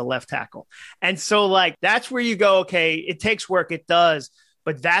scholarship as a left tackle. And so like, that's where you go, okay, it takes work. It does.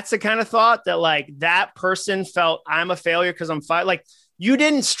 But that's the kind of thought that like that person felt, I'm a failure because I'm like, you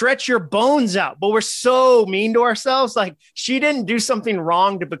didn't stretch your bones out, but we're so mean to ourselves. Like she didn't do something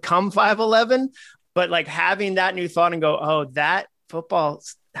wrong to become 5'11", but like having that new thought and go, oh, that football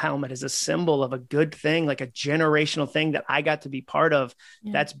helmet is a symbol of a good thing, like a generational thing that I got to be part of.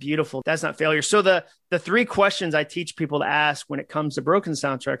 Yeah. That's beautiful. That's not failure. So the three questions I teach people to ask when it comes to broken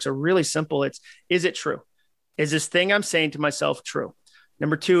soundtracks are really simple. Is it true? Is this thing I'm saying to myself true?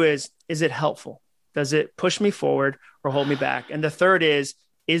 Number two is it helpful? Does it push me forward or hold me back? And the third is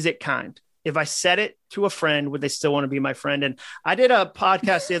it kind? If I said it to a friend, would they still want to be my friend? And I did a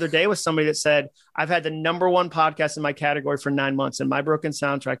podcast the other day with somebody that said, I've had the number one podcast in my category for 9 months. And my broken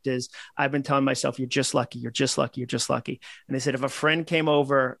soundtrack is I've been telling myself, you're just lucky. You're just lucky. You're just lucky. And they said, if a friend came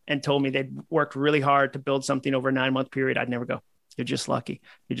over and told me they'd worked really hard to build something over a 9-month period, I'd never go, you're just lucky.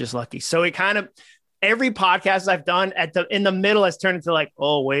 You're just lucky. So it kind of, every podcast I've done in the middle has turned into like,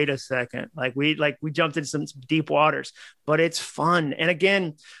 oh, wait a second. Like we jumped into some deep waters, but it's fun. And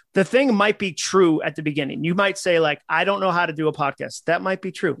again, the thing might be true at the beginning. You might say like, I don't know how to do a podcast. That might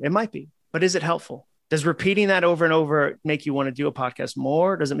be true. It might be, but is it helpful? Does repeating that over and over make you want to do a podcast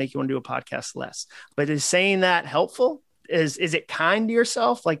more? Or does it make you want to do a podcast less? But is saying that helpful? Is it kind to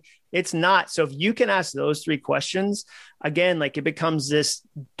yourself? Like it's not. So if you can ask those three questions, again, like it becomes this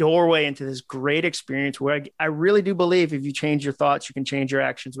doorway into this great experience where I really do believe if you change your thoughts, you can change your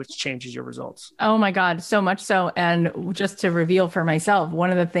actions, which changes your results. Oh my God, so much so. And just to reveal for myself,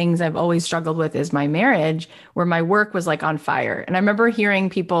 one of the things I've always struggled with is my marriage, where my work was like on fire. And I remember hearing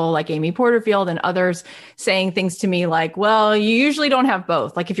people like Amy Porterfield and others saying things to me like, well, you usually don't have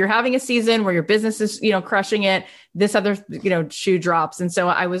both. Like if you're having a season where your business is, crushing it, this other, shoe drops. And so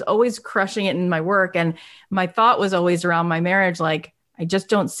I was always crushing it in my work. And my thought was always around my marriage. Like, I just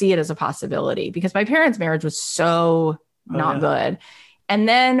don't see it as a possibility because my parents' marriage was so not good. And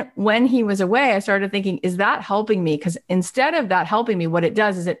then when he was away, I started thinking, is that helping me? Because instead of that helping me, what it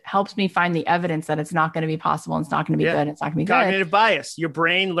does is it helps me find the evidence that it's not going to be possible and it's not going to be good. And it's not going to be Cognitive bias. Your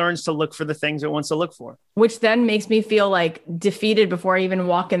brain learns to look for the things it wants to look for. Which then makes me feel like defeated before I even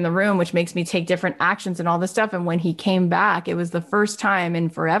walk in the room, which makes me take different actions and all this stuff. And when he came back, it was the first time in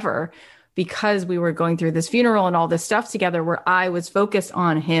forever, because we were going through this funeral and all this stuff together where I was focused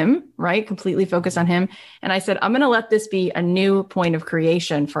on him, right? Completely focused on him. And I said, I'm going to let this be a new point of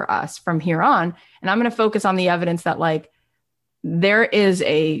creation for us from here on. And I'm going to focus on the evidence that like, there is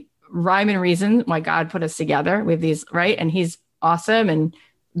a rhyme and reason why God put us together. We have these, right? And he's awesome and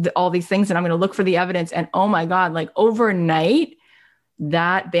all these things. And I'm going to look for the evidence. And oh my God, like overnight,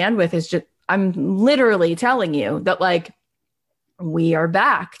 that bandwidth is just, I'm literally telling you that like, we are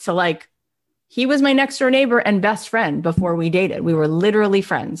back to like, he was my next door neighbor and best friend before we dated. We were literally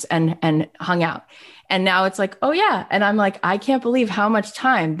friends and hung out. And now it's like, oh yeah. And I'm like, I can't believe how much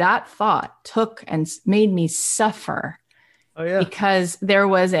time that thought took and made me suffer. Oh yeah. Because there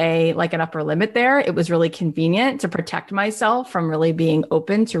was an upper limit there. It was really convenient to protect myself from really being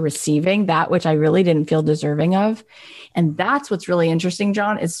open to receiving that, which I really didn't feel deserving of. And that's what's really interesting,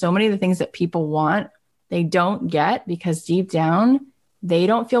 John, is so many of the things that people want, they don't get because deep down, they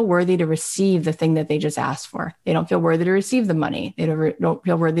don't feel worthy to receive the thing that they just asked for. They don't feel worthy to receive the money. They don't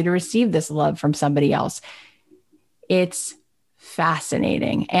feel worthy to receive this love from somebody else. It's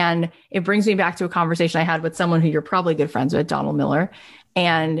fascinating. And it brings me back to a conversation I had with someone who you're probably good friends with, Donald Miller.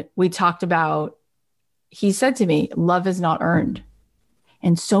 And we talked about, he said to me, love is not earned.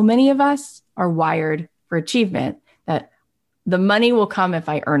 And so many of us are wired for achievement, that the money will come if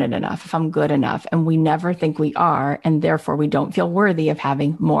I earn it enough, if I'm good enough. And we never think we are. And therefore we don't feel worthy of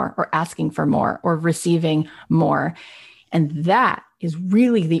having more or asking for more or receiving more. And that is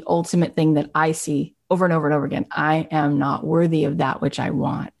really the ultimate thing that I see over and over and over again. I am not worthy of that which I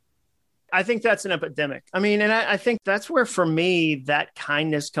want. I think that's an epidemic. I mean, and I think that's where, for me, that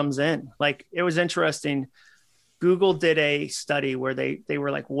kindness comes in. Like, it was interesting. Google did a study where they were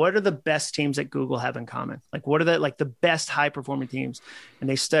like, what are the best teams that Google have in common? Like, what are the best high performing teams? And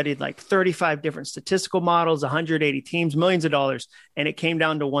they studied like 35 different statistical models, 180 teams, millions of dollars. And it came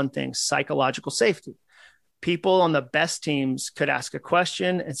down to one thing: psychological safety. People on the best teams could ask a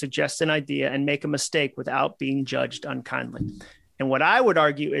question and suggest an idea and make a mistake without being judged unkindly. And what I would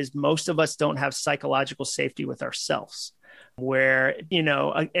argue is most of us don't have psychological safety with ourselves, where,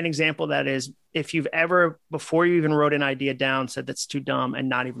 an example of that is, if you've ever, before you even wrote an idea down, said that's too dumb and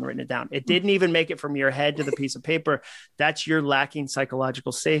not even written it down, it didn't even make it from your head to the piece of paper, that's your lacking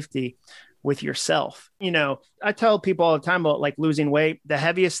psychological safety with yourself. I tell people all the time about like losing weight. The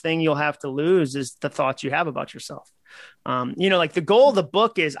heaviest thing you'll have to lose is the thoughts you have about yourself. Like the goal of the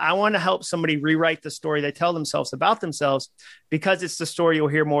book is, I want to help somebody rewrite the story they tell themselves about themselves, because it's the story you'll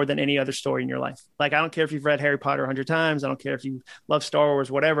hear more than any other story in your life. Like, I don't care if you've read Harry Potter 100 times. I don't care if you love Star Wars,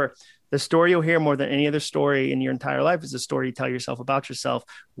 whatever. The story you'll hear more than any other story in your entire life is the story you tell yourself about yourself.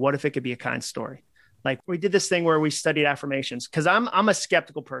 What if it could be a kind story? Like, we did this thing where we studied affirmations, because I'm a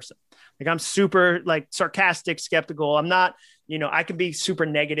skeptical person. Like, I'm super sarcastic, skeptical. I'm not, I can be super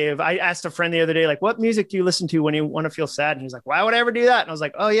negative. I asked a friend the other day, like, what music do you listen to when you want to feel sad? And he's like, why would I ever do that? And I was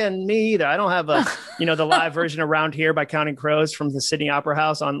like, oh yeah, me either. I don't have the live version Around Here by Counting Crows from the Sydney Opera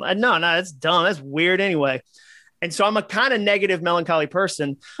House on. No, that's dumb. That's weird anyway. And so I'm a kind of negative, melancholy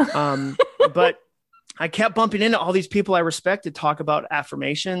person. But I kept bumping into all these people I respected talk about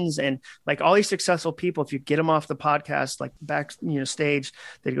affirmations, and like all these successful people, if you get them off the podcast, like back, stage,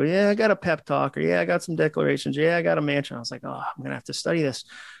 they go, yeah, I got a pep talk, or yeah, I got some declarations. Yeah, I got a mantra. I was like, oh, I'm going to have to study this.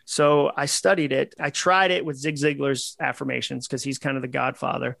 So I studied it. I tried it with Zig Ziglar's affirmations, because he's kind of the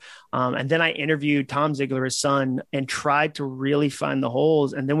godfather. And then I interviewed Tom Ziglar, his son, and tried to really find the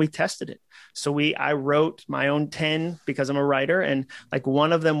holes. And then we tested it. So I wrote my own 10, because I'm a writer. And like,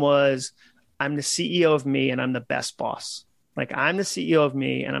 one of them was, I'm the CEO of me and I'm the best boss. Like, I'm the CEO of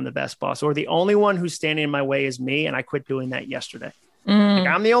me and I'm the best boss, or the only one who's standing in my way is me. And I quit doing that yesterday. Like,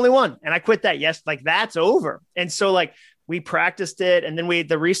 I'm the only one. And I quit that. Yes. Like, that's over. And so like, we practiced it. And then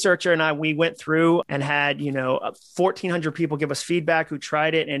the researcher and we went through and had, 1,400 people give us feedback who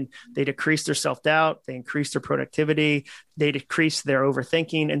tried it, and they decreased their self-doubt. They increased their productivity. They decreased their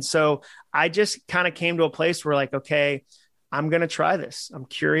overthinking. And so I just kind of came to a place where like, okay, I'm going to try this. I'm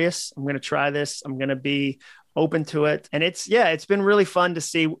curious. I'm going to try this. I'm going to be open to it. And it's been really fun to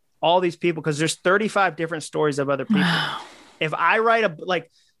see all these people, because there's 35 different stories of other people. If I write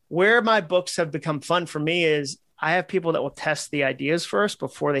where my books have become fun for me is, I have people that will test the ideas first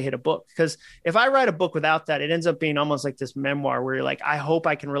before they hit a book. Because if I write a book without that, it ends up being almost like this memoir where you're like, I hope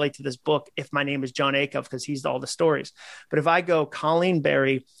I can relate to this book if my name is John Acuff, because he's all the stories. But if I go, Colleen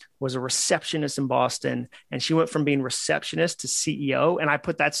Berry was a receptionist in Boston, and she went from being receptionist to CEO. And I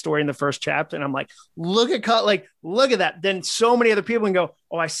put that story in the first chapter, and I'm like, look at that. Then so many other people can go,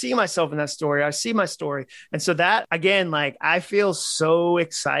 oh, I see myself in that story. I see my story. And so that, again, like, I feel so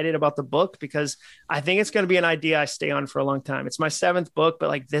excited about the book, because I think it's going to be an idea I stay on for a long time. It's my 7th book, but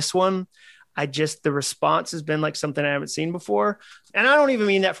like this one, the response has been like something I haven't seen before. And I don't even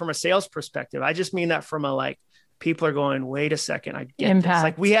mean that from a sales perspective. I just mean that from a like, people are going, wait a second, I get impact. This.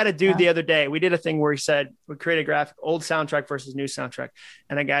 Like, we had a dude the other day, we did a thing where he said, we created a graphic, old soundtrack versus new soundtrack.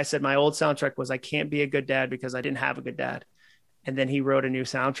 And a guy said, my old soundtrack was, I can't be a good dad because I didn't have a good dad. And then he wrote a new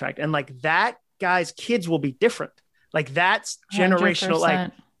soundtrack. And like, that guy's kids will be different. Like, that's generational. 100%.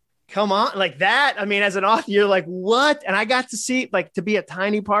 Like, come on, like that. I mean, as an author, you're like, what? And I got to see, like, to be a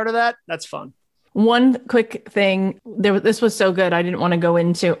tiny part of that. That's fun. One quick thing, this was so good. I didn't want to go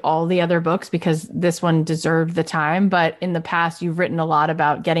into all the other books because this one deserved the time. But in the past, you've written a lot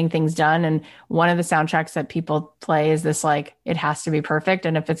about getting things done. And one of the soundtracks that people play is this, like, it has to be perfect.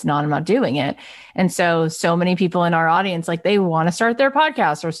 And if it's not, I'm not doing it. And so many people in our audience, like, they want to start their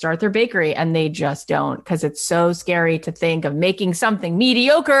podcast or start their bakery, and they just don't, because it's so scary to think of making something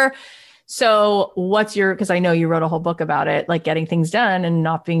mediocre. So because I know you wrote a whole book about it, like getting things done and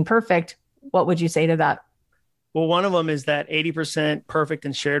not being perfect. What would you say to that? Well, one of them is that 80% perfect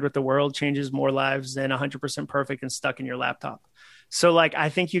and shared with the world changes more lives than 100% perfect and stuck in your laptop. So like, I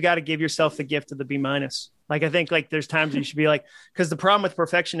think you got to give yourself the gift of the B minus. Like, I think like there's times you should be like, because the problem with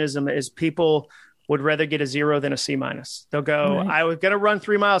perfectionism is people would rather get a 0 than a C minus. They'll go, right. I was going to run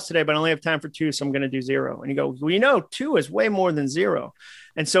 3 miles today, but I only have time for 2. So I'm going to do 0. And you go, well, 2 is way more than 0.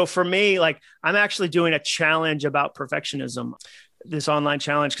 And so for me, like I'm actually doing a challenge about perfectionism, this online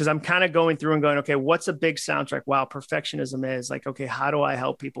challenge, because I'm kind of going through and going, okay, what's a big soundtrack? Wow, perfectionism is like, okay, how do I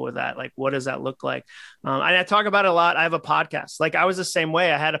help people with that? Like, what does that look like? And I talk about it a lot. I have a podcast. Like I was the same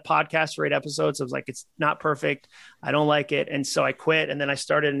way. I had a podcast for 8 episodes. I was like, it's not perfect. I don't like it. And so I quit. And then I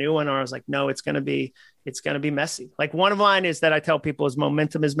started a new one, or I was like, no, it's going to be messy. Like one of mine is that I tell people is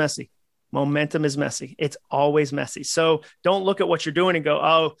momentum is messy. Momentum is messy. It's always messy. So don't look at what you're doing and go,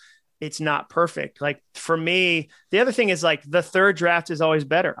 oh, it's not perfect. Like for me, the other thing is like the third draft is always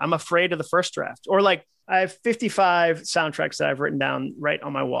better. I'm afraid of the first draft. Or like I have 55 soundtracks that I've written down right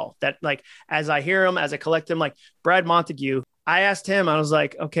on my wall that like, as I hear them, as I collect them, like Brad Montague, I asked him, I was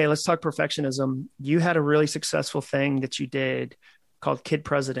like, okay, let's talk perfectionism. You had a really successful thing that you did called Kid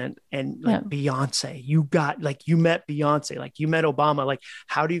President, and like Beyonce, you met Beyonce, like you met Obama. Like,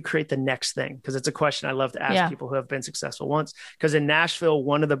 how do you create the next thing? Because it's a question I love to ask people who have been successful once. Because in Nashville,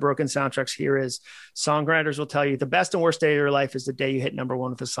 one of the broken soundtracks here is songwriters will tell you the best and worst day of your life is the day you hit number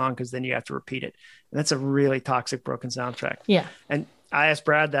 1 with a song, because then you have to repeat it. And that's a really toxic, broken soundtrack. Yeah. And I asked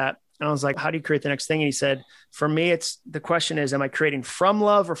Brad that, and I was like, how do you create the next thing? And he said, for me, the question is, am I creating from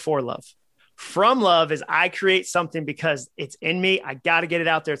love or for love? From love is I create something because it's in me. I got to get it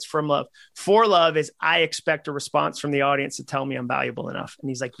out there. It's from love. For love is I expect a response from the audience to tell me I'm valuable enough. And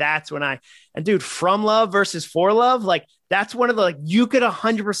he's like, that's when and dude, from love versus for love, like that's one of the, like, you could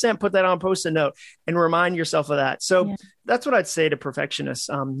 100% put that on Post-it note and remind yourself of that. So that's what I'd say to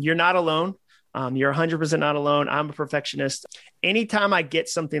perfectionists. You're not alone. You're 100% not alone. I'm a perfectionist. Anytime I get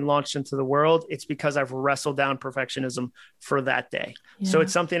something launched into the world, it's because I've wrestled down perfectionism for that day. Yeah. So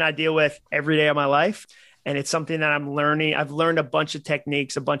it's something I deal with every day of my life. And it's something that I'm learning. I've learned a bunch of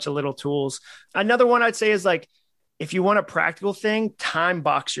techniques, a bunch of little tools. Another one I'd say is like, if you want a practical thing, time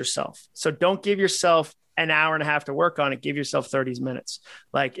box yourself. So don't give yourself an hour and a half to work on it. Give yourself 30 minutes.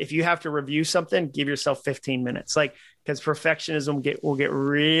 Like if you have to review something, give yourself 15 minutes. Like, because perfectionism will get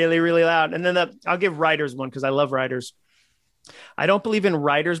really, really loud. And then I'll give writers one, because I love writers. I don't believe in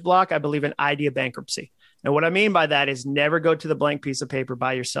writer's block. I believe in idea bankruptcy. And what I mean by that is never go to the blank piece of paper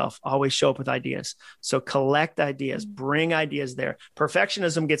by yourself. Always show up with ideas. So collect ideas, bring ideas there.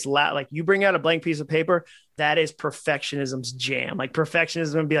 Perfectionism gets loud. Like you bring out a blank piece of paper, that is perfectionism's jam. Like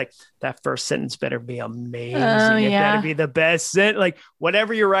perfectionism would be like, that first sentence better be amazing. It better be the best sentence. Like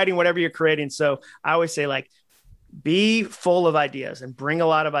whatever you're writing, whatever you're creating. So I always say like, be full of ideas and bring a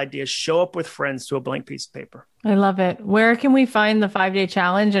lot of ideas. Show up with friends to a blank piece of paper. I love it. Where can we find the 5-day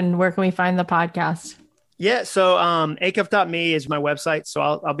challenge, and where can we find the podcast? Yeah. So Acuff.me is my website. So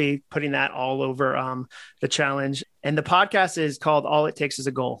I'll be putting that all over the challenge. And the podcast is called All It Takes Is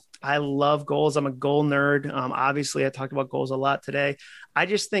a Goal. I love goals. I'm a goal nerd. Obviously, I talked about goals a lot today. I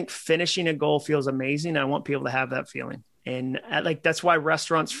just think finishing a goal feels amazing. I want people to have that feeling. And that's why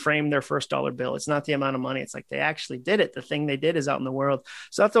restaurants frame their first dollar bill. It's not the amount of money. It's like they actually did it. The thing they did is out in the world.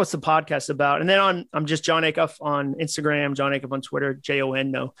 So that's what the podcast is about. And then I'm just John Acuff on Instagram, John Acuff on Twitter,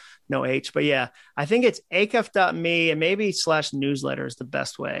 JON, no H. But yeah, I think it's acuff.me and maybe /newsletter is the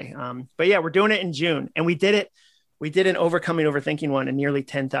best way. But yeah, we're doing it in June, and we did it. We did an Overthinking one, and nearly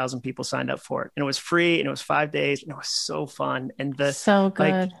 10,000 people signed up for it. And it was free, and it was 5 days, and it was so fun. And so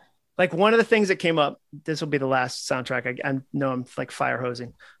good. Like one of the things that came up, this will be the last soundtrack. I know I'm like fire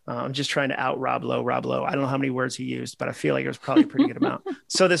hosing. I'm just trying to out Rob Lowe. I don't know how many words he used, but I feel like it was probably a pretty good amount.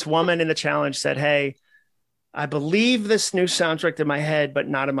 So this woman in the challenge said, hey, I believe this new soundtrack in my head, but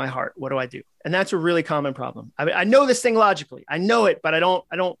not in my heart. What do I do? And that's a really common problem. I mean, I know this thing logically. I know it, but I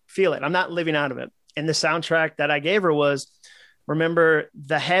don't feel it. I'm not living out of it. And the soundtrack that I gave her was, remember,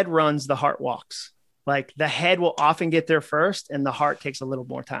 the head runs, the heart walks. Like the head will often get there first, and the heart takes a little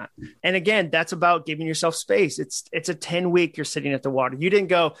more time. And again, that's about giving yourself space. It's a 10-week you're sitting at the water. You didn't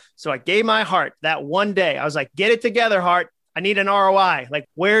go, so I gave my heart that one day. I was like, get it together, heart. I need an ROI. Like,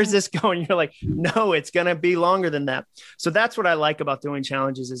 where's this going? You're like, no, it's going to be longer than that. So that's what I like about doing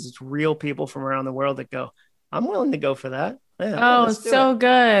challenges is it's real people from around the world that go, I'm willing to go for that. Yeah, so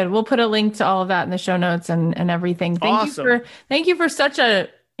good. We'll put a link to all of that in the show notes and everything. Thank you for such a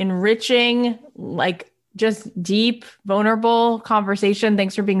enriching, like just deep, vulnerable conversation.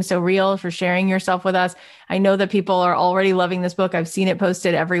 Thanks for being so real, for sharing yourself with us. I know that people are already loving this book. I've seen it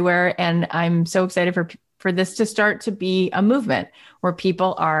posted everywhere, and I'm so excited for this to start to be a movement where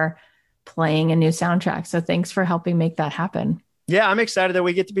people are playing a new soundtrack. So thanks for helping make that happen. Yeah, I'm excited that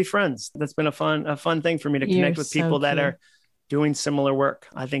we get to be friends. That's been a fun thing for me to connect with people that are doing similar work.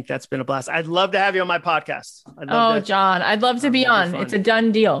 I think that's been a blast. I'd love to have you on my podcast. John, I'd love to be on. It's a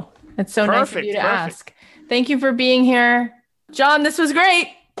done deal. It's so nice of you to ask. Thank you for being here. John, this was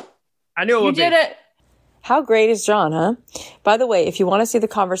great. I knew it would be. You did it. How great is John, huh? By the way, if you want to see the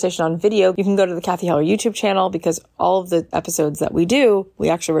conversation on video, you can go to the Cathy Heller YouTube channel, because all of the episodes that we do, we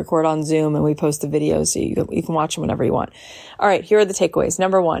actually record on Zoom and we post the videos, so you can watch them whenever you want. All right, here are the takeaways.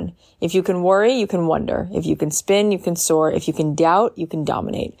 Number 1, if you can worry, you can wonder. If you can spin, you can soar. If you can doubt, you can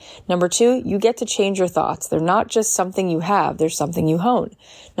dominate. Number 2, you get to change your thoughts. They're not just something you have, they're something you hone.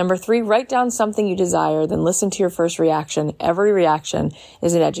 Number 3, write down something you desire, then listen to your first reaction. Every reaction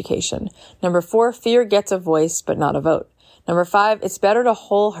is an education. Number 4, fear gets a voice, but not a vote. Number 5, it's better to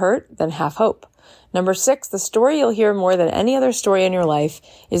whole hurt than half hope. Number 6, the story you'll hear more than any other story in your life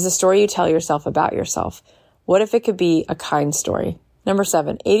is the story you tell yourself about yourself. What if it could be a kind story? Number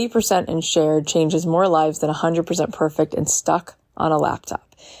 7, 80% and shared changes more lives than 100% perfect and stuck on a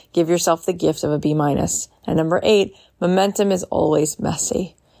laptop. Give yourself the gift of a B-. And number 8, momentum is always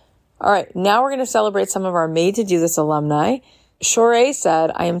messy. All right, now we're going to celebrate some of our Made to Do This alumni. Shorey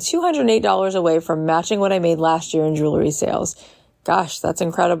said, I am $208 away from matching what I made last year in jewelry sales. Gosh, that's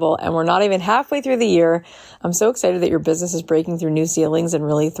incredible. And we're not even halfway through the year. I'm so excited that your business is breaking through new ceilings and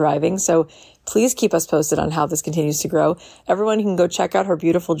really thriving. So please keep us posted on how this continues to grow. Everyone can go check out her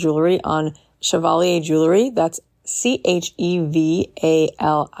beautiful jewelry on Chevalier Jewelry. That's Chevalier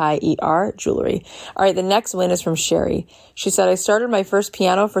jewelry. All right. The next win is from Sherry. She said, I started my first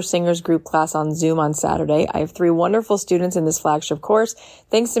Piano for Singers group class on Zoom on Saturday. I have 3 wonderful students in this flagship course.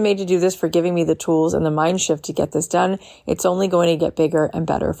 Thanks to Made to Do This for giving me the tools and the mind shift to get this done. It's only going to get bigger and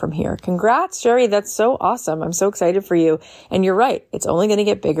better from here. Congrats, Sherry. That's so awesome. I'm so excited for you. And you're right. It's only going to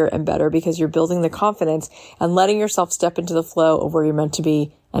get bigger and better because you're building the confidence and letting yourself step into the flow of where you're meant to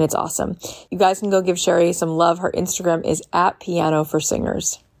be. And it's awesome. You guys can go give Sherry some love. Her Instagram is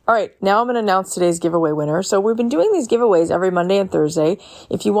 @pianoforsingers. All right, now I'm going to announce today's giveaway winner. So we've been doing these giveaways every Monday and Thursday.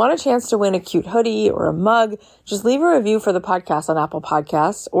 If you want a chance to win a cute hoodie or a mug, just leave a review for the podcast on Apple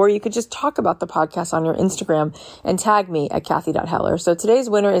Podcasts, or you could just talk about the podcast on your Instagram and tag me at Cathy.Heller. So today's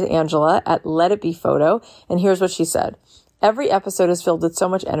winner is Angela at Let It Be Photo. And here's what she said. Every episode is filled with so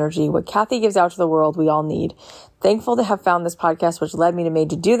much energy. What Cathy gives out to the world, we all need. Thankful to have found this podcast, which led me to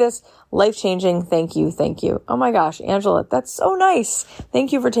Made to Do This. Life-changing. Thank you. Thank you. Oh my gosh, Angela, that's so nice.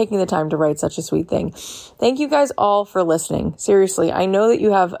 Thank you for taking the time to write such a sweet thing. Thank you guys all for listening. Seriously, I know that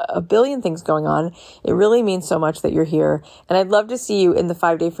you have a billion things going on. It really means so much that you're here. And I'd love to see you in the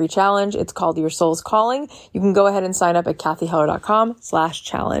 5-day free challenge. It's called Your Soul's Calling. You can go ahead and sign up at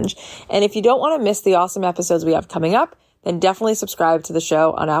cathyheller.com/challenge. And if you don't want to miss the awesome episodes we have coming up, then definitely subscribe to the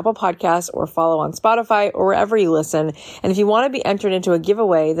show on Apple Podcasts or follow on Spotify or wherever you listen. And if you want to be entered into a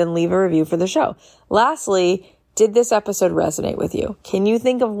giveaway, then leave a review for the show. Lastly, did this episode resonate with you? Can you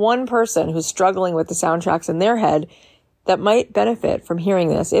think of one person who's struggling with the soundtracks in their head that might benefit from hearing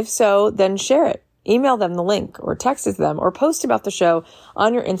this? If so, then share it. Email them the link or text it to them or post about the show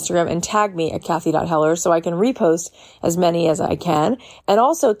on your Instagram and tag me at Cathy.Heller so I can repost as many as I can. And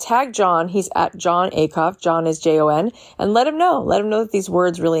also tag John. He's at John Acuff. John is Jon. And let him know. Let him know that these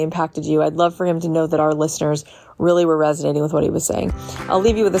words really impacted you. I'd love for him to know that our listeners really were resonating with what he was saying. I'll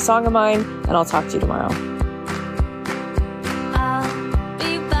leave you with a song of mine and I'll talk to you tomorrow.